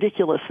just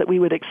ridiculous that we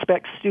would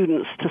expect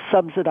students to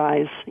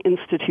subsidize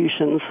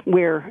institutions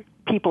where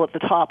people at the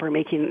top are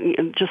making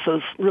just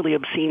those really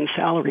obscene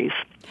salaries.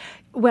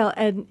 Well,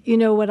 and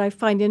what I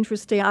find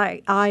interesting,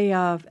 I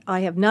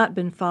have not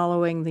been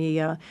following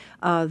the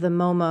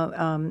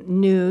MoMA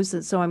news,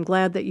 and so I'm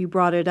glad that you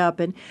brought it up.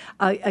 And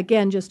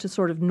again, just to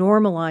sort of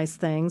normalize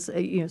things,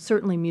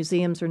 certainly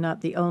museums are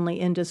not the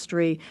only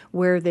industry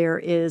where there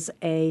is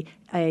a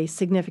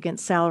significant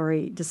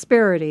salary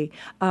disparity,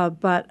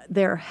 but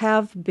there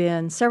have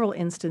been several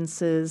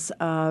instances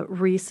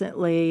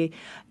recently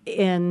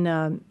in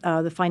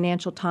the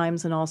Financial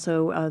Times and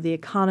also The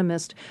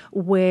Economist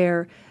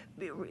where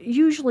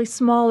usually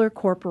smaller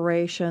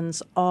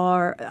corporations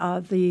are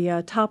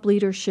the top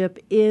leadership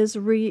is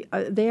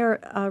they're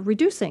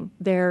reducing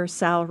their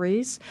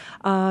salaries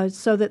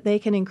so that they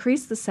can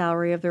increase the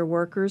salary of their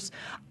workers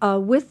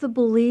with the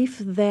belief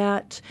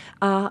that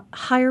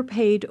higher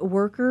paid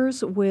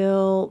workers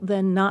will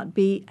then not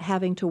be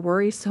having to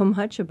worry so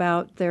much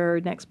about their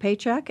next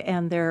paycheck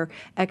and their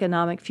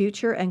economic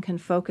future and can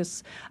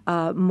focus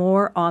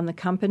more on the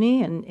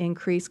company and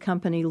increase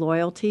company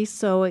loyalty.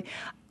 So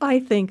I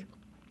think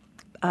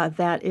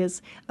that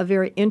is a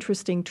very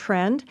interesting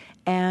trend,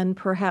 and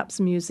perhaps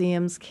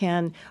museums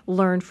can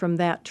learn from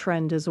that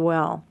trend as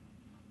well.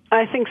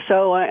 I think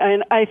so,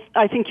 and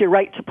I think you're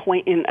right to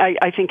point in.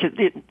 I think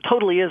it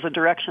totally is a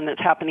direction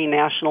that's happening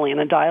nationally and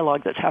a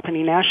dialogue that's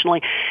happening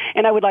nationally.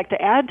 And I would like to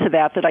add to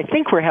that I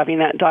think we're having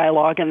that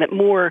dialogue and that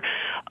more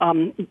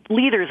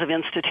leaders of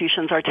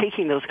institutions are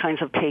taking those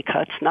kinds of pay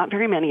cuts. Not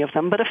very many of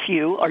them, but a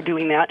few are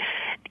doing that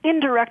in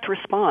direct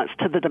response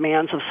to the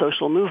demands of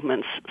social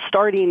movements,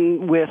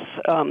 starting with,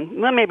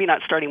 maybe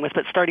not starting with,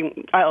 but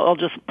I'll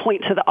just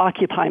point to the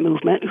Occupy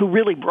movement, who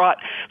really brought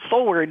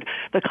forward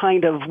the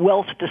kind of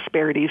wealth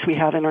disparities we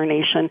have in our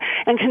nation,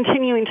 and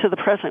continuing to the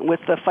present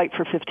with the Fight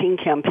for 15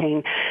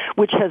 campaign,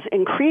 which has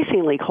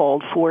increasingly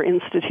called for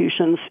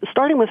institutions,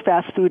 starting with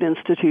fast food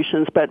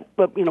institutions, but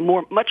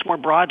much more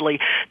broadly,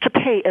 to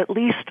pay at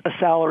least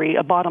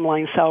a bottom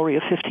line salary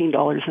of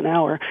 $15 an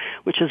hour,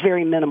 which is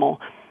very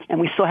minimal, and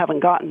we still haven't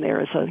gotten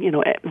there as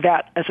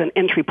an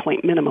entry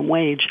point minimum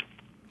wage.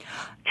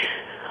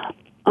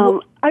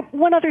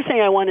 One other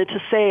thing I wanted to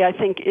say, I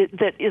think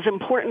that is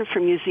important for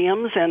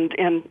museums and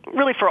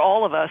really for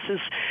all of us is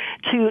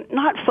to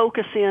not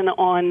focus in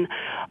on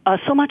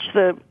so much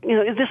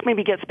this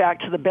maybe gets back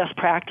to the best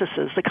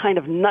practices, the kind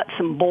of nuts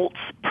and bolts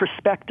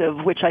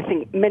perspective, which I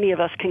think many of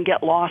us can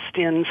get lost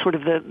in sort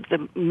of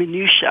the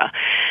minutia.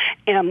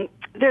 And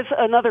there's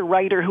another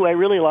writer who I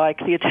really like,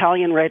 the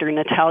Italian writer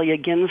Natalia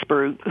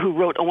Ginzburg, who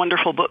wrote a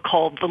wonderful book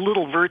called The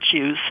Little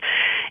Virtues.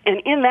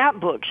 And in that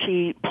book,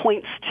 she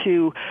points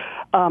to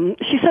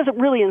she says that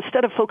really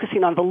instead of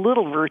focusing on the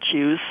little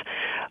virtues,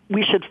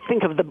 we should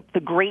think of the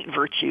great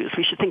virtues.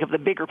 We should think of the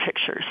bigger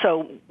picture.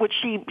 So what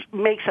she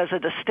makes as a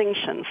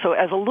distinction, so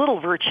as a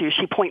little virtue,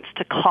 she points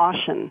to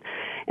caution.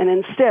 And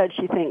instead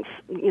she thinks,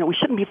 we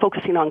shouldn't be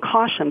focusing on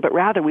caution, but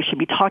rather we should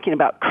be talking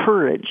about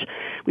courage.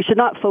 We should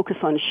not focus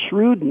on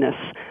shrewdness,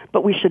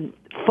 but we should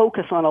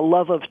focus on a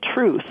love of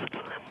truth.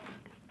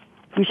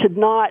 We should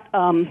not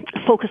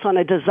focus on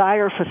a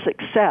desire for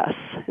success,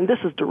 and this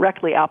is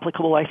directly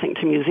applicable, I think,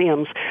 to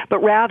museums, but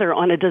rather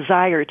on a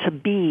desire to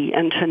be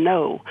and to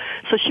know.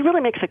 So she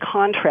really makes a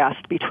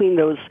contrast between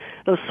those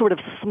sort of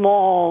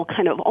small,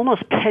 kind of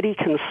almost petty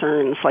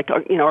concerns, like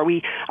are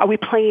we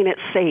playing it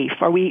safe?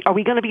 Are we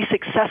going to be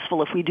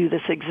successful if we do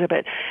this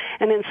exhibit?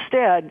 And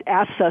instead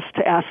asks us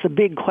to ask the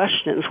big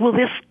questions. Will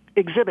this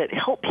exhibit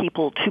help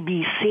people to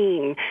be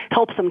seen,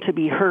 help them to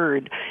be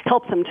heard,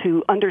 help them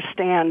to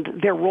understand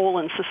their role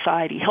in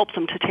society, help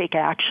them to take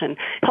action,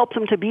 help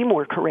them to be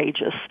more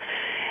courageous?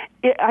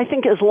 I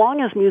think as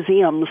long as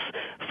museums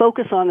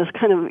focus on this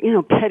kind of,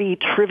 petty,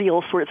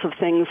 trivial sorts of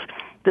things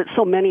that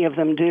so many of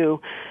them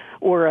do,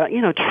 or,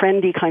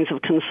 trendy kinds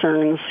of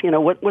concerns,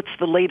 what's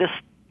the latest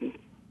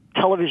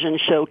television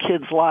show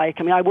kids like?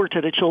 I mean, I worked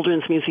at a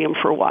children's museum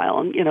for a while,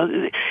 and,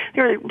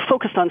 they're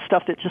focused on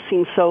stuff that just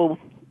seems so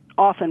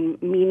often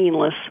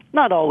meaningless,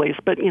 not always,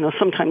 but,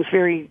 sometimes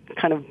very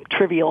kind of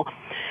trivial.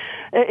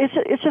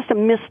 It's just a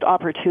missed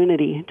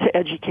opportunity to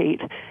educate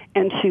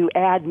and to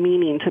add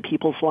meaning to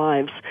people's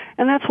lives.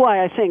 And that's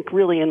why I think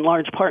really in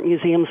large part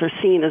museums are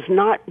seen as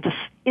not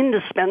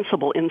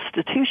indispensable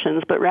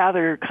institutions, but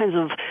rather kinds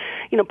of,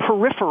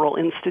 peripheral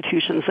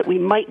institutions that we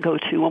might go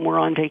to when we're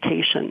on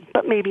vacation,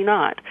 but maybe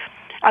not.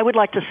 I would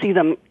like to see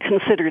them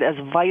considered as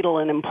vital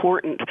and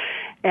important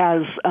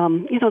as,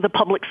 the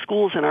public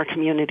schools in our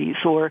communities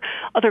or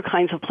other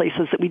kinds of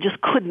places that we just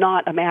could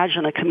not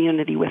imagine a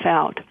community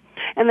without.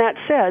 And that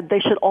said, they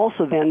should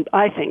also then,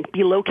 I think,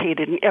 be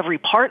located in every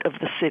part of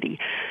the city.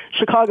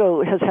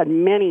 Chicago has had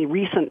many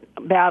recent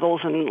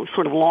battles and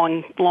sort of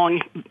long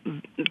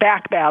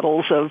back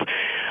battles of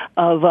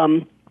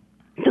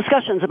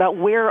discussions about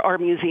where our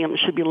museums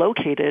should be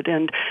located,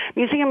 and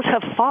museums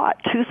have fought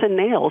tooth and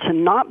nail to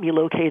not be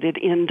located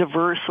in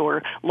diverse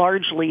or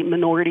largely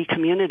minority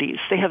communities.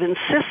 They have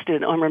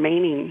insisted on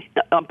remaining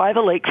by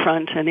the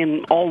lakefront and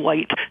in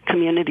all-white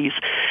communities,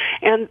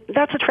 and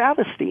that's a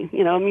travesty.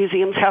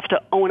 Museums have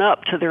to own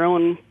up to their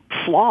own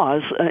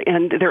flaws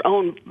and their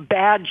own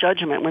bad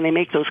judgment when they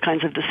make those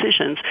kinds of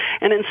decisions,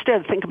 and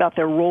instead think about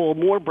their role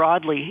more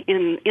broadly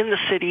in the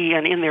city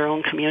and in their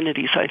own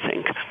communities, I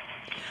think.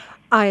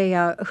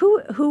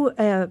 Who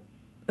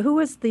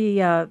was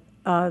the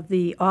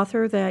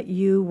author that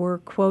you were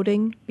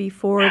quoting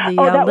before?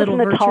 That Little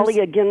was Virtues?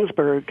 Natalia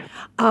Ginzburg.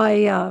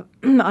 I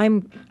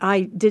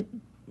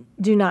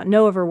do not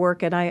know of her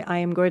work, and I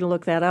am going to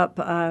look that up.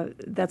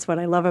 That's what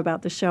I love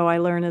about the show. I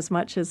learn as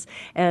much as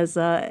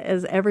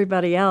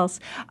everybody else.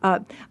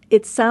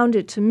 It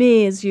sounded to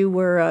me, as you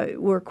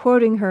were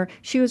quoting her,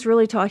 she was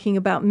really talking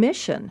about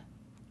mission.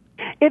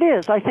 It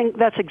is. I think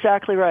that's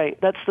exactly right.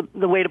 That's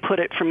the way to put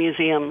it for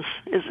museums,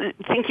 is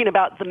thinking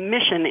about the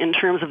mission in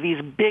terms of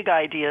these big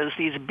ideas,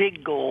 these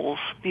big goals,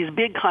 these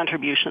big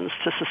contributions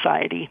to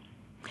society.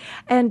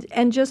 And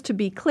just to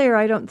be clear,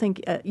 I don't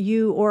think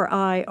you or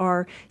I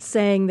are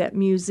saying that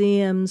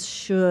museums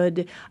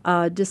should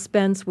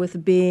dispense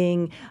with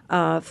being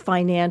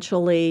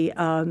financially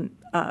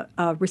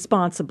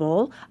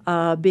responsible,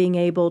 being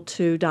able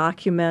to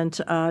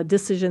document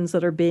decisions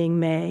that are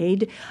being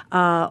made,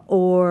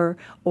 or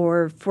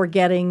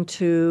forgetting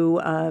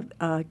to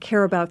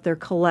care about their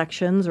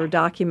collections or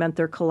document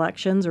their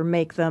collections or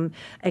make them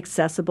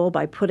accessible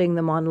by putting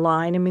them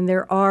online. I mean,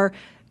 there are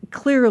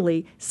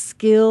clearly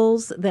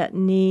skills that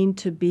need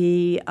to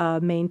be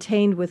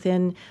maintained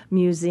within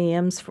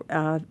museums.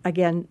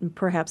 Again,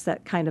 perhaps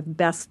that kind of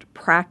best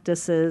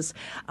practices,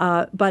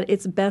 but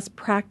it's best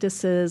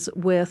practices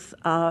with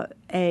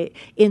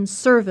in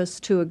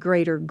service to a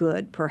greater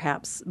good,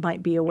 perhaps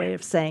might be a way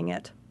of saying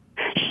it.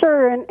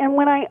 Sure, and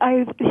when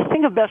I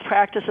think of best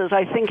practices,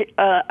 I think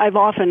I've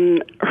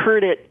often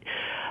heard it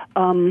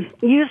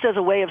used as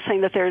a way of saying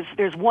that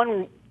there's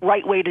one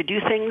right way to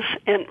do things,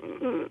 and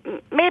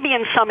maybe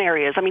in some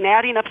areas, I mean,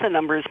 adding up the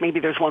numbers,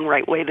 maybe there's one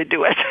right way to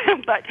do it,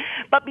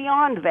 but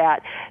beyond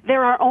that,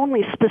 there are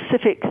only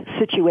specific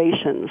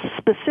situations,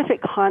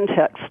 specific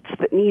contexts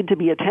that need to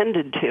be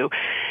attended to,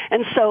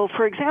 And so,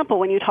 for example,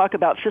 when you talk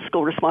about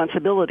fiscal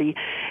responsibility,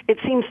 it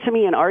seems to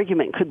me an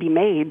argument could be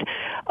made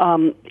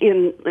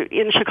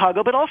in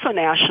Chicago, but also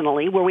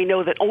nationally, where we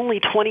know that only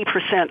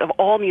 20% of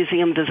all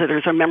museum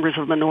visitors are members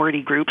of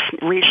minority groups,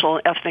 racial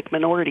and ethnic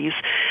minorities.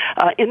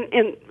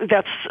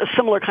 That's a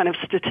similar kind of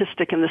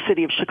statistic in the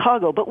city of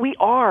Chicago, but we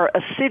are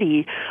a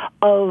city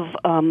of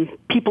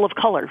people of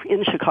color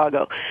in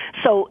Chicago.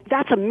 So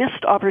that's a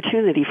missed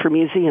opportunity for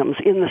museums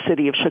in the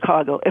city of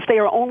Chicago. If they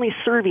are only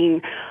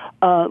serving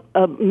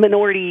a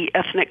minority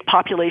ethnic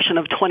population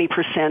of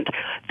 20%,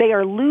 they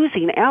are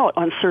losing out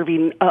on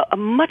serving a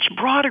much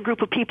broader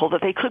group of people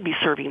that they could be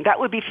serving. That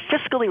would be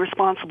fiscally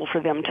responsible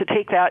for them to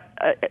take that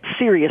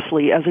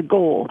seriously as a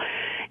goal.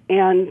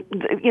 And,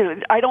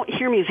 I don't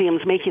hear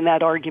museums making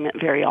that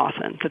argument very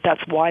often, that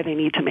that's why they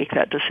need to make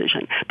that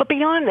decision. But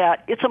beyond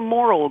that, it's a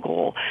moral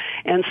goal.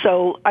 And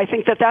so I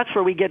think that that's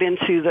where we get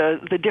into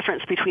the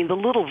difference between the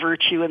little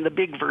virtue and the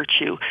big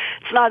virtue.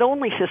 It's not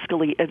only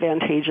fiscally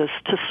advantageous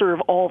to serve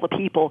all the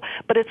people,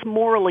 but it's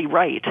morally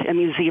right, and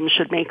museums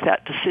should make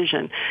that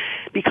decision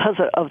because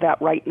of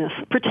that rightness.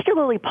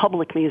 Particularly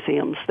public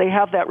museums, they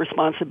have that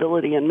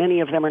responsibility, and many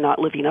of them are not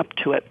living up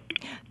to it.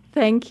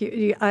 Thank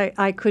you.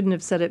 I couldn't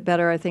have said it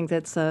better. I think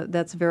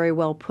that's very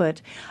well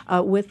put.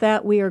 With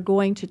that, we are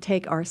going to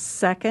take our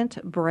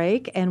second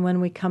break, and when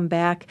we come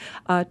back,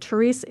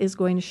 Therese is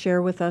going to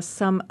share with us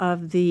some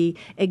of the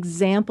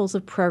examples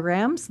of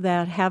programs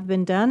that have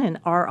been done and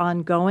are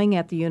ongoing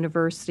at the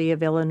University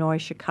of Illinois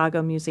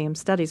Chicago Museum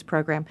Studies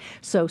program.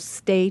 So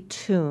stay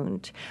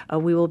tuned.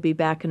 We will be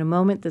back in a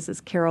moment. This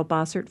is Carol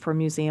Bossert for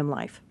Museum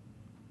Life.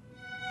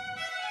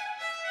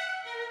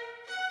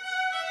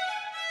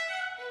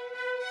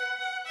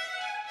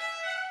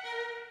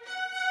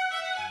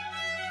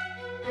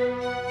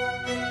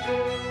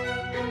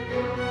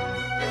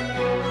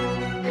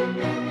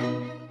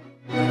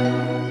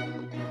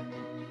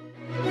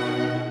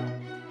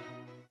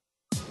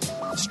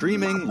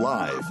 Streaming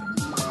live,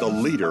 the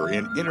leader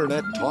in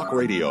Internet talk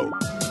radio,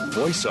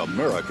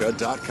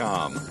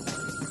 voiceamerica.com.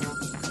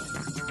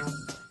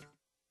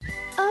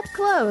 Up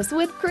Close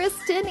with Chris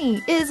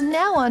Tinney is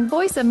now on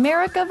Voice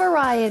America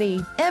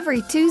Variety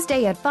every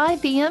Tuesday at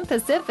 5 p.m.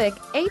 Pacific,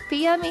 8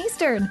 p.m.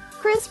 Eastern.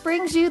 Chris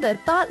brings you the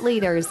thought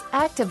leaders,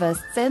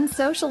 activists, and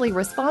socially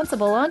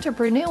responsible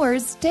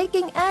entrepreneurs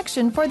taking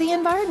action for the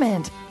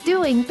environment,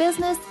 doing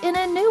business in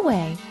a new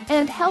way,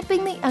 and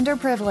helping the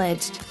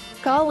underprivileged.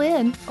 Call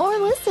in or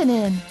listen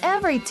in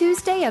every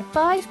Tuesday at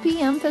 5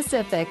 p.m.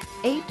 Pacific,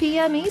 8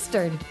 p.m.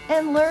 Eastern,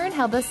 and learn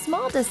how the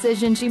small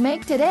decisions you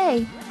make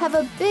today have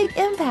a big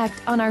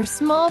impact on our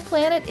small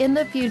planet in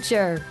the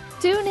future.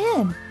 Tune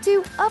in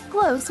to Up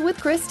Close with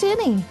Chris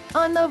Tinney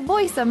on the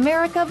Voice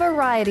America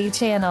Variety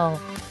channel.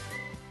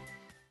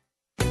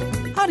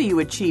 How do you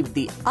achieve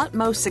the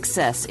utmost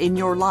success in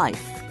your life,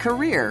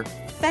 career,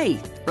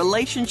 faith,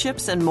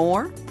 relationships, and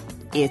more?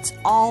 It's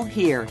all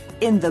here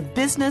in The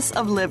Business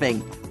of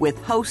Living with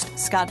host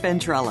Scott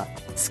Ventrella.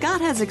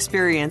 Scott has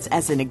experience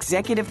as an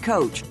executive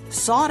coach,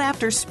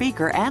 sought-after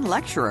speaker, and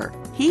lecturer.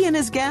 He and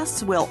his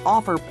guests will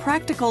offer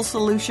practical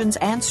solutions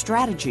and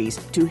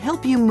strategies to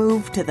help you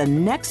move to the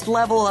next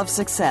level of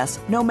success,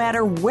 no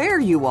matter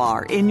where you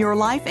are in your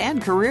life and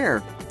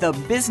career. The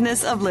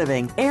Business of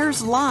Living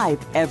airs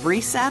live every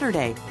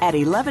Saturday at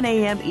 11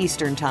 a.m.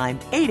 Eastern Time,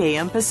 8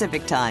 a.m.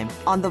 Pacific Time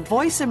on the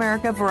Voice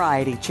America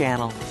Variety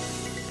channel.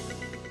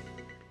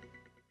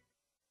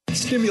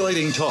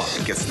 Stimulating talk.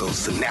 It gets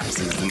those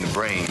synapses in the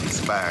brain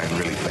firing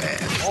really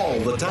fast. All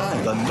the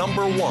time. The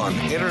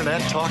 #1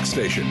 Internet talk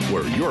station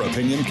where your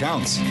opinion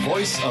counts.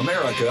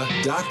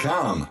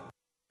 VoiceAmerica.com.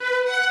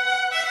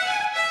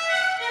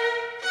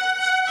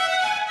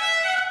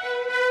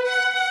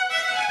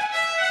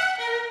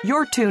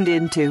 You're tuned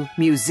into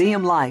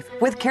Museum Life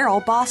with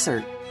Carol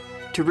Bossert.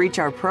 To reach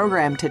our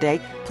program today,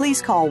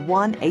 please call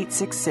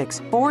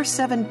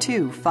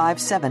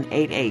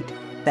 1-866-472-5788.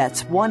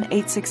 That's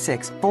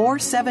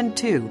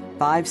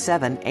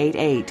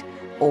 1-866-472-5788.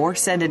 Or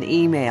send an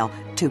email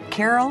to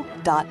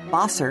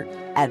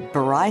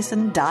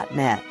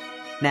carol.bossert@verizon.net.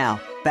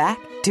 Now, back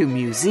to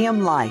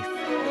Museum Life.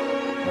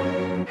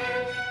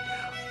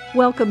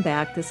 Welcome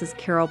back. This is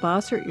Carol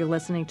Bossert. You're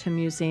listening to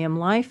Museum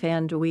Life,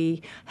 and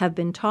we have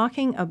been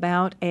talking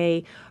about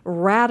a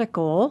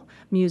radical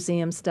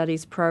museum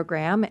studies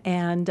program.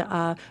 And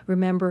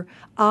remember,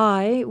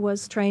 I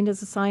was trained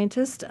as a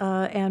scientist,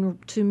 and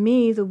to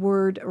me, the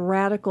word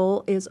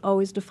radical is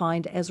always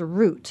defined as a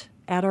root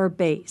at our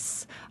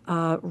base,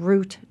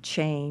 root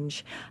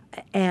change.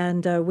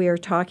 And we are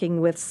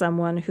talking with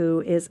someone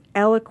who is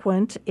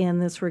eloquent in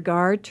this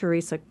regard,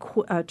 Therese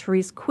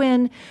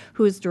Quinn,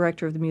 who is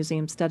director of the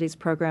Museum Studies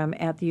program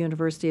at the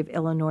University of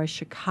Illinois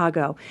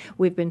Chicago.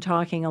 We've been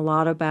talking a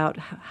lot about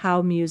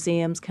how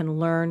museums can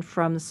learn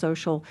from the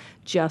social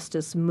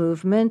justice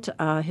movement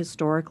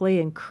historically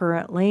and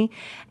currently.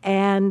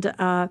 And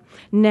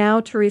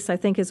now, Therese, I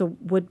think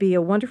would be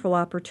a wonderful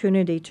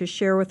opportunity to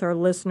share with our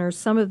listeners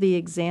some of the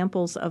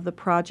examples of the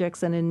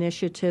projects and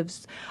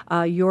initiatives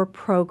your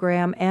program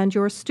program and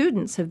your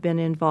students have been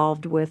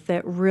involved with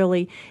that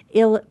really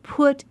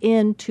put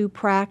into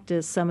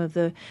practice some of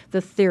the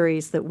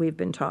theories that we've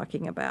been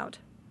talking about?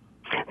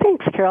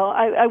 Thanks, Carol.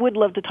 I would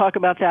love to talk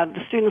about that. The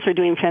students are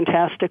doing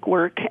fantastic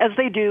work, as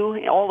they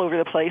do all over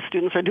the place.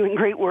 Students are doing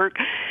great work.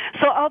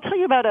 So I'll tell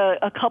you about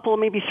a couple,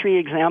 maybe 3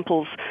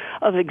 examples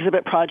of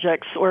exhibit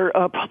projects or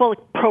public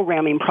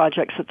programming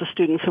projects that the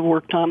students have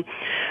worked on.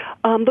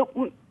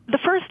 The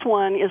first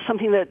one is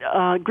something that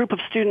a group of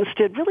students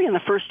did really in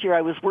the first year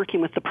I was working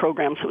with the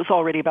program, so it was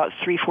already about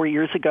 3-4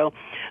 years ago,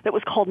 that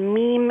was called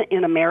Meme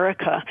in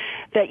America,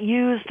 that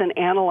used and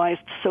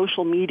analyzed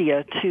social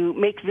media to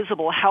make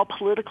visible how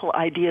political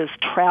ideas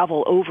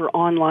travel over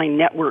online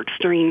networks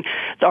during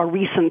our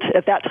recent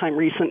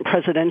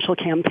presidential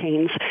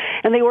campaigns.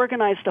 And they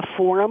organized a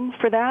forum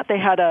for that. They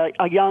had a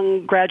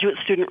young graduate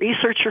student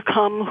researcher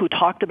come who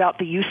talked about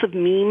the use of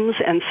memes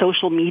and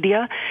social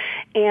media,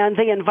 and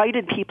they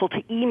invited people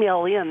to email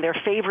in their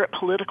favorite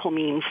political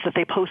memes that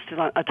they posted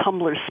on a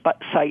Tumblr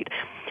site.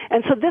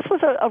 And so this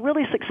was a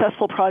really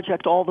successful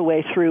project all the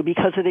way through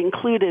because it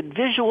included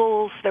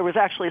visuals. There was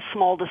actually a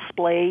small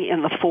display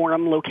in the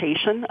forum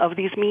location of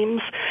these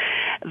memes.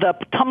 The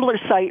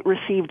Tumblr site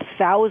received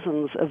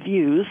thousands of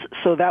views,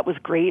 so that was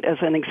great as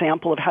an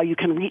example of how you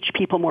can reach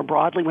people more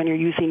broadly when you're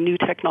using new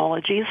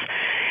technologies.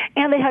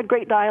 And they had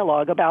great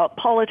dialogue about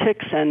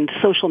politics and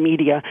social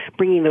media,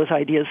 bringing those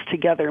ideas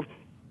together.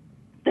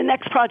 The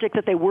next project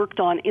that they worked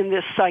on in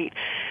this site,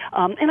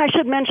 and I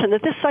should mention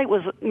that this site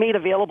was made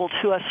available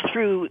to us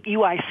through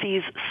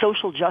UIC's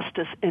Social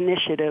Justice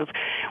Initiative,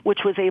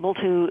 which was able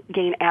to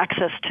gain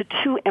access to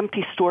 2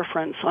 empty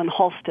storefronts on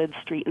Halsted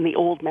Street in the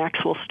old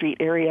Maxwell Street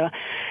area.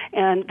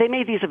 And they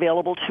made these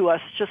available to us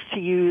just to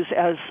use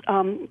as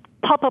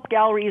pop-up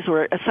galleries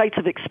or sites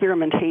of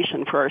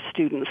experimentation for our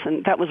students,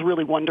 and that was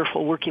really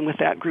wonderful working with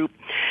that group.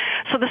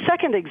 So the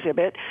second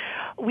exhibit,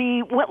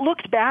 we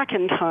looked back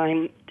in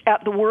time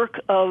at the work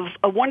of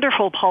a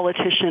wonderful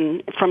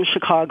politician from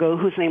Chicago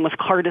whose name was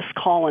Cardis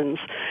Collins.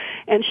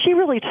 And she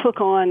really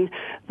took on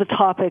the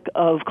topic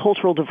of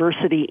cultural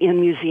diversity in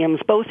museums,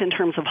 both in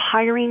terms of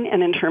hiring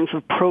and in terms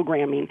of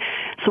programming.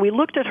 So we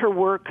looked at her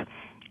work,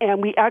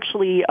 and we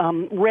actually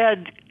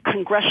read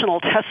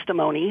congressional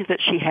testimony that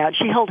she had.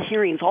 She held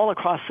hearings all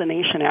across the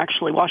nation,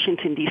 actually,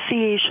 Washington,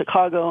 D.C.,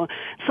 Chicago,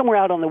 somewhere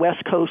out on the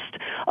West Coast,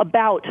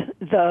 about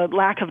the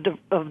lack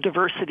of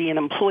diversity in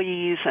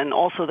employees and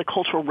also the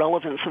cultural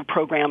relevance of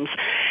programs.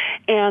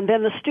 And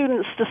then the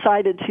students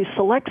decided to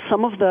select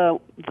some of the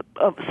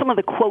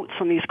quotes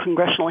from these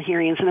congressional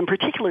hearings, and in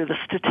particular the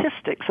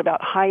statistics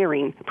about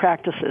hiring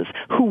practices,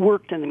 who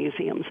worked in the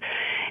museums.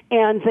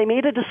 And they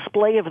made a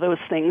display of those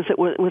things that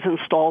was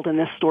installed in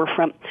this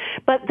storefront.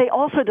 But they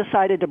also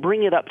decided to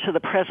bring it up to the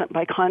present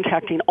by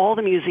contacting all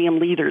the museum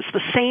leaders,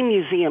 the same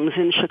museums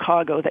in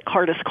Chicago that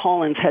Cardis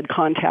Collins had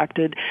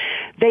contacted.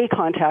 They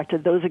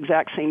contacted those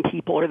exact same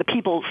people, or the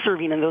people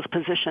serving in those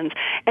positions,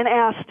 and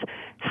asked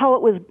how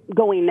it was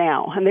going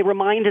now. And they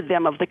reminded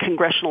them of the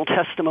congressional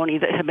testimony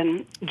that had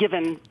been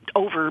given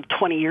over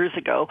 20 years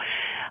ago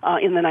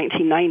in the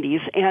 1990s,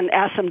 and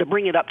asked them to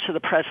bring it up to the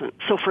present.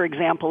 So, for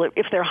example,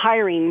 if they're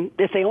hiring,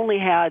 if they only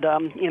had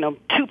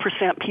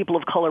 2% people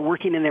of color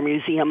working in their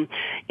museum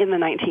in the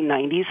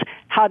 1990s,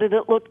 how did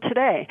it look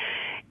today?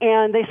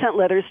 And they sent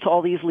letters to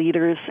all these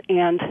leaders,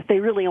 and they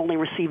really only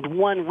received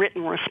one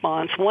written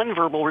response, one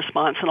verbal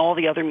response, and all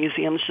the other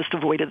museums just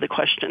avoided the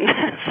question.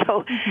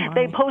 So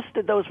they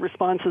posted those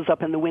responses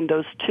up in the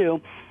windows too,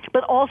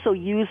 but also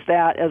used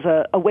that as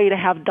a way to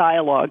have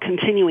dialogue,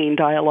 continuing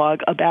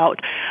dialogue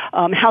about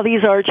how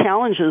these are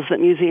challenges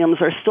that museums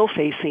are still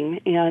facing,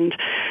 and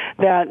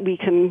that we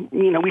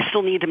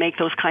still need to make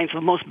those kinds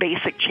of most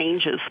basic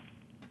changes.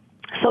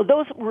 So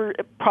those were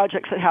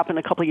projects that happened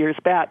a couple years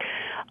back.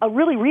 A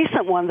really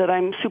recent one that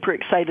I'm super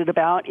excited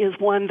about is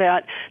one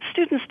that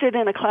students did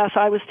in a class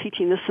I was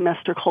teaching this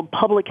semester called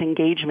Public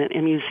Engagement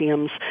in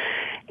Museums.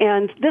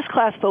 And this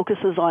class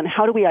focuses on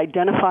how do we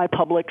identify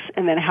publics,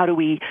 and then how do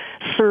we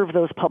serve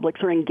those publics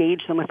or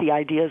engage them with the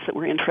ideas that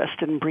we're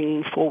interested in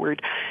bringing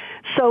forward.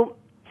 So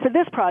for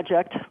this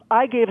project,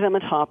 I gave them a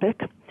topic,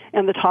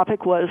 and the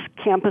topic was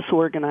campus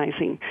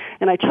organizing.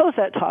 And I chose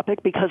that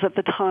topic because at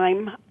the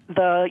time,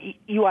 the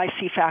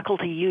UIC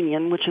Faculty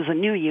Union, which is a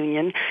new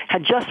union,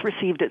 had just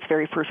received its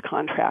very first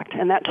contract,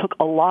 and that took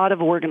a lot of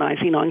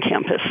organizing on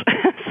campus.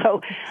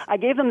 So I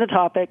gave them the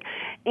topic,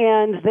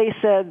 and they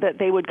said that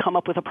they would come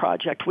up with a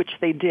project, which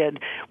they did,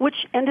 which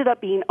ended up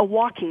being a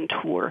walking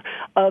tour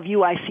of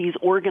UIC's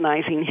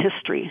organizing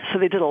history. So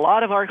they did a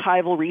lot of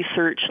archival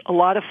research, a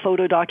lot of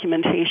photo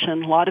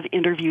documentation, a lot of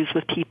interviews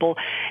with people,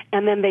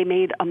 and then they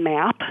made a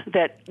map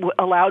that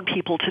allowed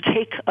people to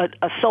take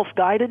a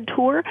self-guided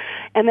tour,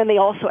 and then they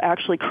also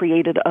actually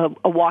created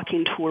a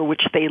walking tour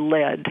which they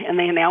led, and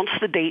they announced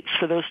the dates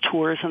for those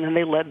tours, and then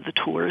they led the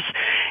tours.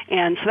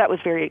 And so that was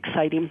very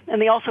exciting.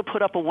 And they also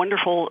put up a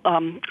wonderful,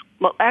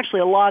 well, actually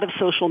a lot of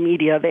social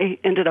media. They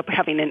ended up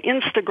having an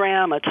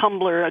Instagram, a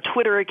Tumblr, a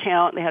Twitter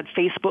account. They had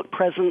Facebook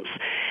presence.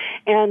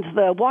 And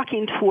the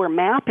walking tour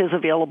map is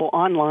available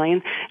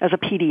online as a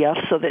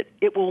PDF so that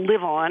it will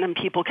live on and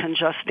people can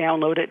just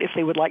download it if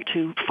they would like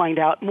to find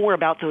out more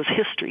about those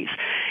histories.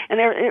 And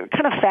they're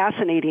kind of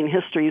fascinating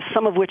histories,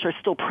 some of which are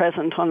still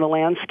present on the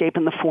landscape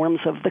in the forms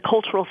of the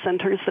cultural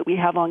centers that we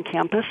have on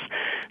campus,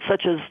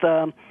 such as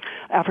the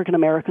African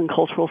American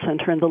Cultural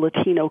Center and the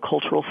Latino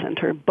Cultural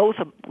Center, both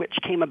of which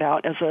came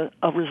about as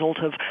a result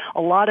of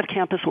a lot of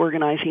campus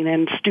organizing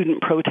and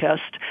student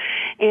protest,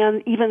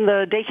 and even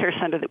the daycare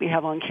center that we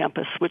have on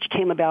campus, which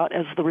came about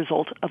as the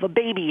result of a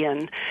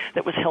baby-in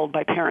that was held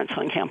by parents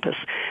on campus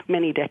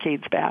many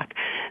decades back.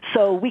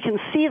 So we can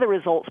see the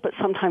results, but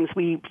sometimes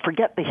we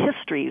forget the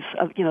histories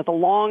of, the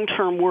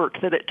long-term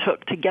work that it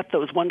took to get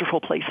those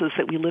wonderful places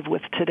that we live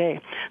with today.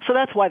 So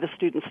that's why the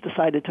students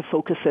decided to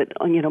focus it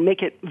on,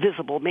 make it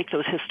visible, make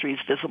those histories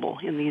visible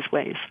in these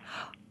ways.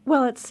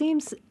 Well, it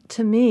seems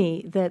to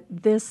me that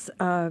this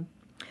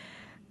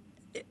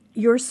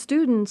your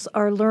students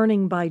are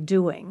learning by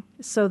doing.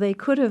 So they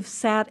could have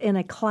sat in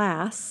a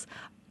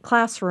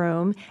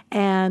classroom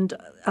and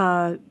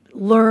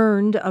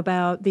learned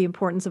about the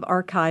importance of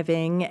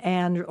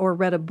archiving or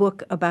read a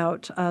book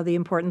about the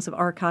importance of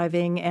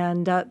archiving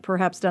and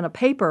perhaps done a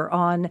paper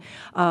on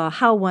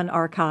how one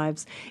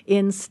archives.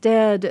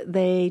 Instead,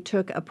 they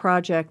took a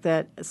project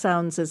that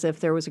sounds as if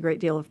there was a great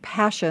deal of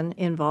passion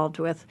involved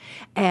with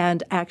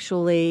and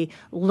actually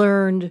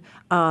learned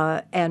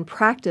and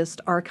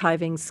practiced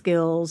archiving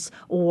skills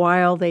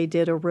while they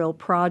did a real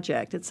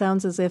project. It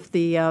sounds as if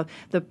the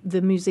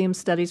Museum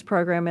Studies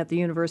program at the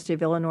University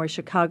of Illinois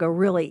Chicago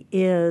really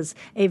is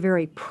a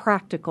very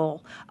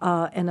practical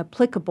and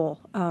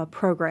applicable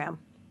program.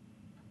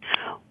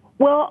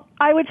 Well,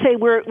 I would say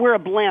we're a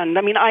blend.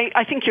 I mean,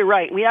 I think you're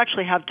right. We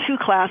actually have two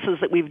classes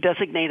that we've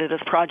designated as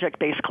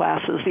project-based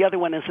classes. The other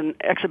one is an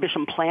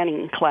exhibition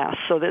planning class,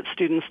 so that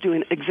students do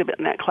an exhibit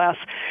in that class.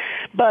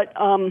 But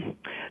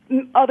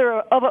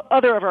other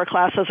of our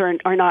classes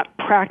are not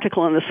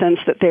practical in the sense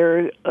that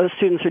their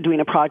students are doing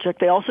a project.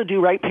 They also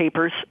do write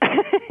papers,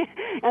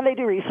 and they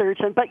do research.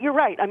 But you're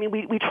right. I mean,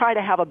 we try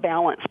to have a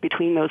balance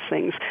between those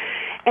things.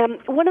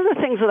 And one of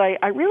the things that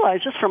I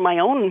realized just from my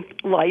own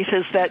life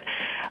is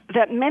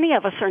that many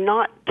of us are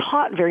not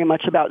taught very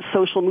much about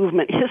social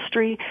movement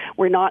history.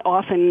 We're not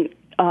often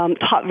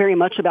taught very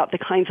much about the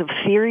kinds of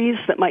theories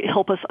that might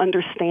help us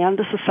understand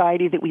the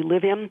society that we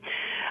live in.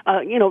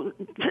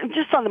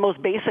 Just on the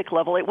most basic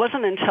level, it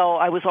wasn't until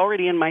I was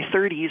already in my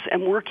 30s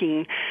and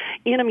working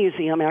in a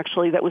museum,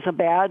 actually, that was a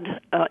bad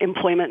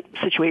employment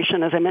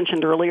situation, as I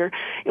mentioned earlier.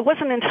 It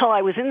wasn't until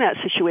I was in that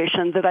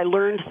situation that I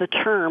learned the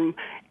term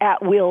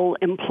at-will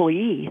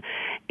employee.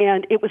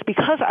 And it was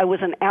because I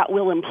was an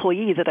at-will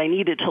employee that I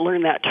needed to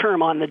learn that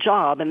term on the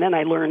job, and then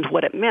I learned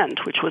what it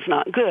meant, which was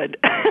not good.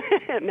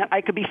 It meant I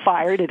could be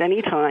fired at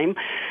any time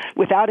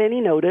without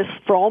any notice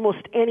for almost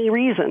any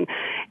reason.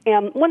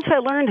 And once I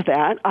learned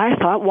that, I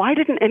thought, why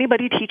didn't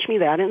anybody teach me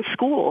that in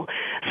school?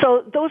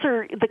 So those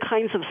are the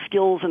kinds of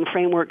skills and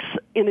frameworks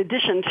in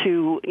addition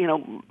to,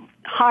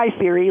 high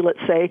theory, let's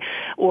say,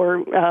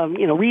 or,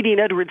 reading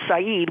Edward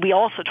Said. We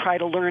also try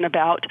to learn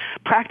about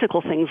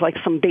practical things like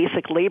some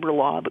basic labor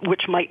law,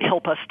 which might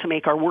help us to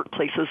make our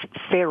workplaces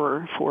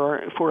fairer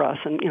for us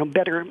and,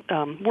 better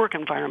work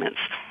environments.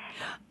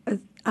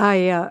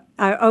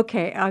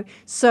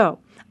 So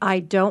I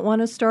don't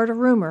want to start a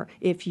rumor.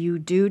 If you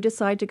do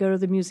decide to go to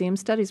the Museum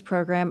Studies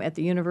program at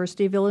the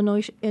University of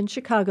Illinois in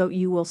Chicago,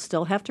 you will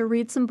still have to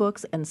read some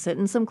books and sit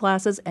in some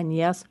classes and,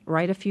 yes,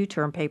 write a few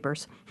term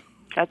papers.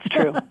 That's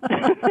true.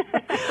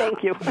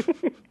 Thank you.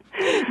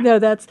 No,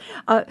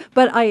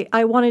 but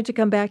I wanted to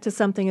come back to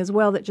something as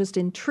well that just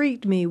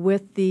intrigued me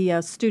with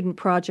the student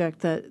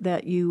project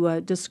that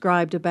you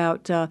described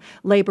about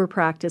labor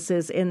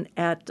practices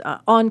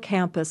on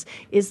campus,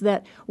 is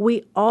that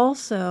we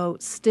also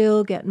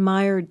still get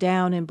mired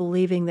down in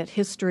believing that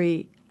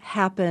history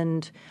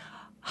happened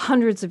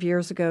hundreds of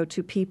years ago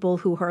to people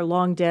who are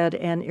long dead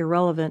and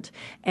irrelevant.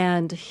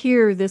 And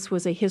here, this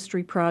was a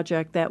history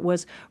project that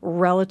was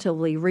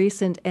relatively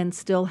recent and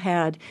still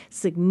had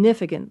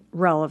significant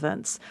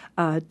relevance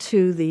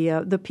to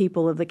the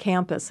people of the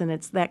campus. And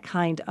it's that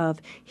kind of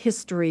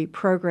history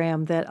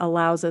program that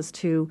allows us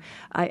to,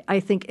 I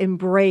think,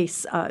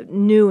 embrace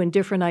new and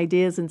different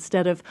ideas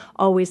instead of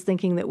always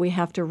thinking that we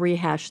have to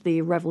rehash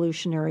the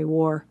Revolutionary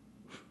War.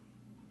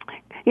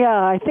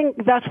 Yeah, I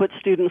think that's what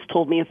students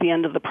told me at the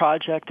end of the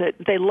project.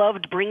 They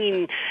loved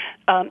making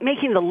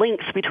the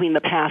links between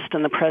the past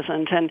and the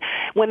present. And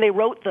when they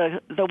wrote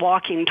the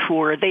walking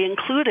tour, they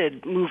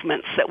included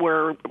movements that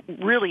were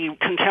really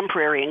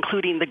contemporary,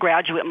 including the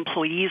Graduate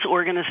Employees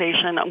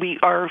Organization.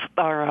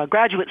 Our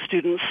graduate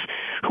students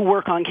who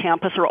work on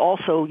campus are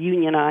also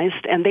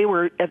unionized, and they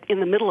were in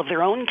the middle of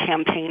their own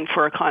campaign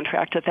for a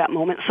contract at that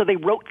moment. So they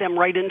wrote them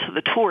right into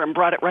the tour and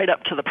brought it right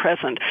up to the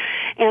present.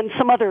 and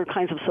some other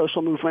kinds of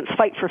social movements.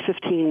 Fight for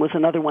 15 was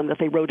another one that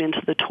they wrote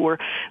into the tour.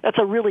 That's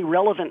a really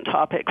relevant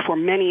topic for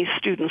many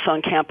students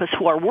on campus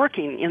who are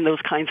working in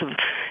those kinds of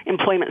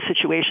employment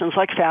situations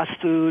like fast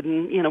food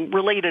and,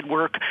 related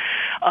work,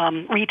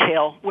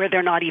 retail, where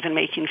they're not even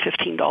making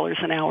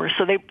 $15 an hour.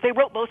 So they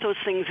wrote both those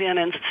things in,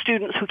 and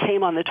students who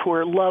came on the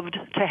tour loved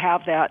to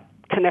have that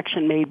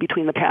connection made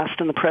between the past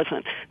and the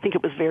present. I think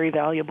it was very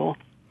valuable.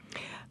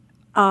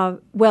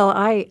 Well,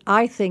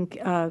 I think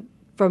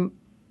from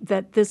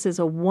that this is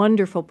a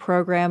wonderful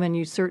program, and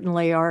you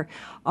certainly are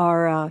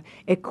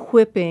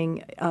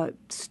equipping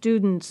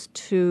students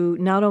to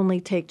not only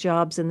take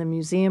jobs in the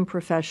museum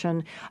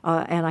profession,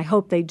 and I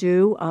hope they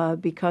do,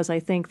 because I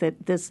think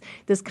that this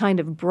kind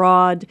of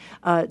broad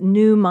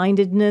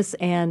new-mindedness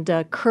and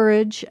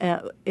courage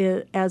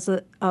as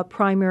a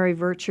primary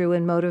virtue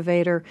and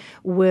motivator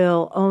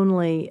will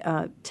only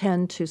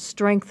tend to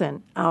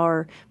strengthen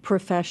our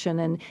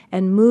profession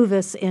and move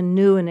us in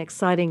new and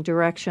exciting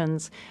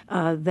directions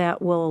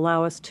that will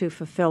allow us to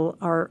fulfill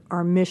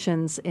our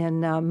missions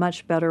in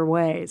much better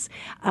ways.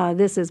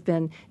 This has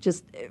been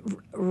just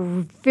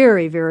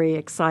very, very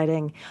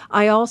exciting.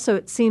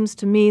 It seems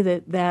to me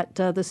that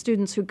the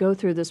students who go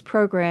through this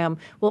program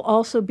will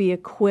also be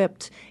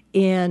equipped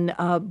in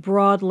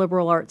broad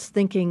liberal arts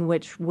thinking,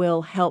 which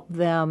will help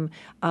them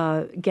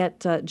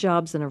get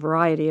jobs in a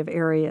variety of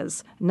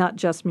areas, not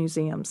just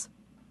museums.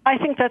 I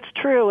think that's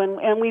true,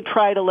 and we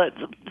try to let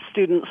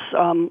students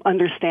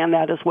understand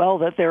that as well,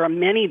 that there are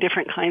many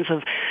different kinds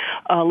of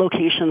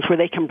locations where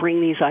they can bring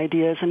these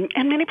ideas, and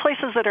many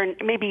places that are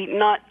maybe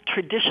not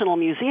traditional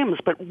museums,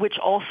 but which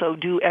also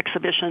do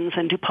exhibitions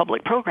and do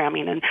public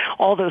programming, and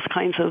all those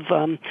kinds of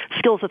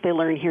skills that they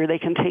learn here they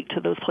can take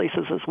to those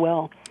places as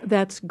well.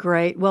 That's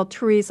great. Well,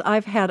 Therese,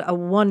 I've had a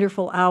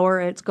wonderful hour.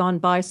 It's gone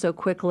by so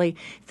quickly.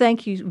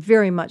 Thank you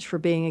very much for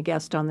being a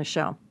guest on the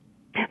show.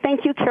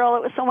 Thank you, Carol.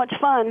 It was so much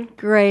fun.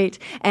 Great.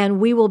 And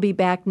we will be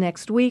back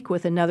next week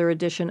with another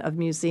edition of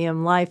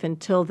Museum Life.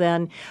 Until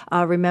then,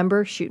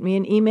 remember, shoot me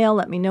an email.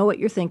 Let me know what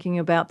you're thinking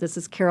about. This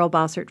is Carol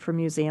Bossert for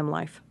Museum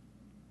Life.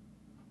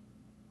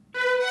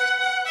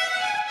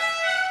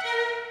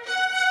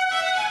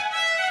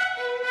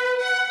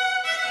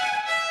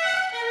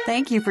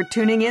 Thank you for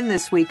tuning in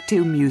this week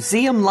to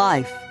Museum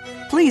Life.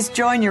 Please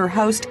join your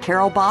host,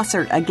 Carol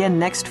Bossert, again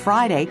next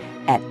Friday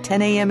at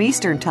 10 a.m.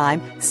 Eastern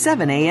Time,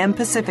 7 a.m.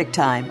 Pacific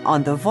Time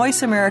on the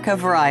Voice America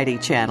Variety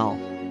Channel.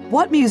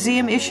 What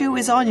museum issue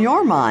is on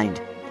your mind?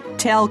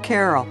 Tell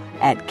Carol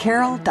at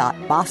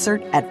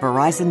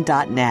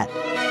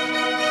carol.bossert@verizon.net.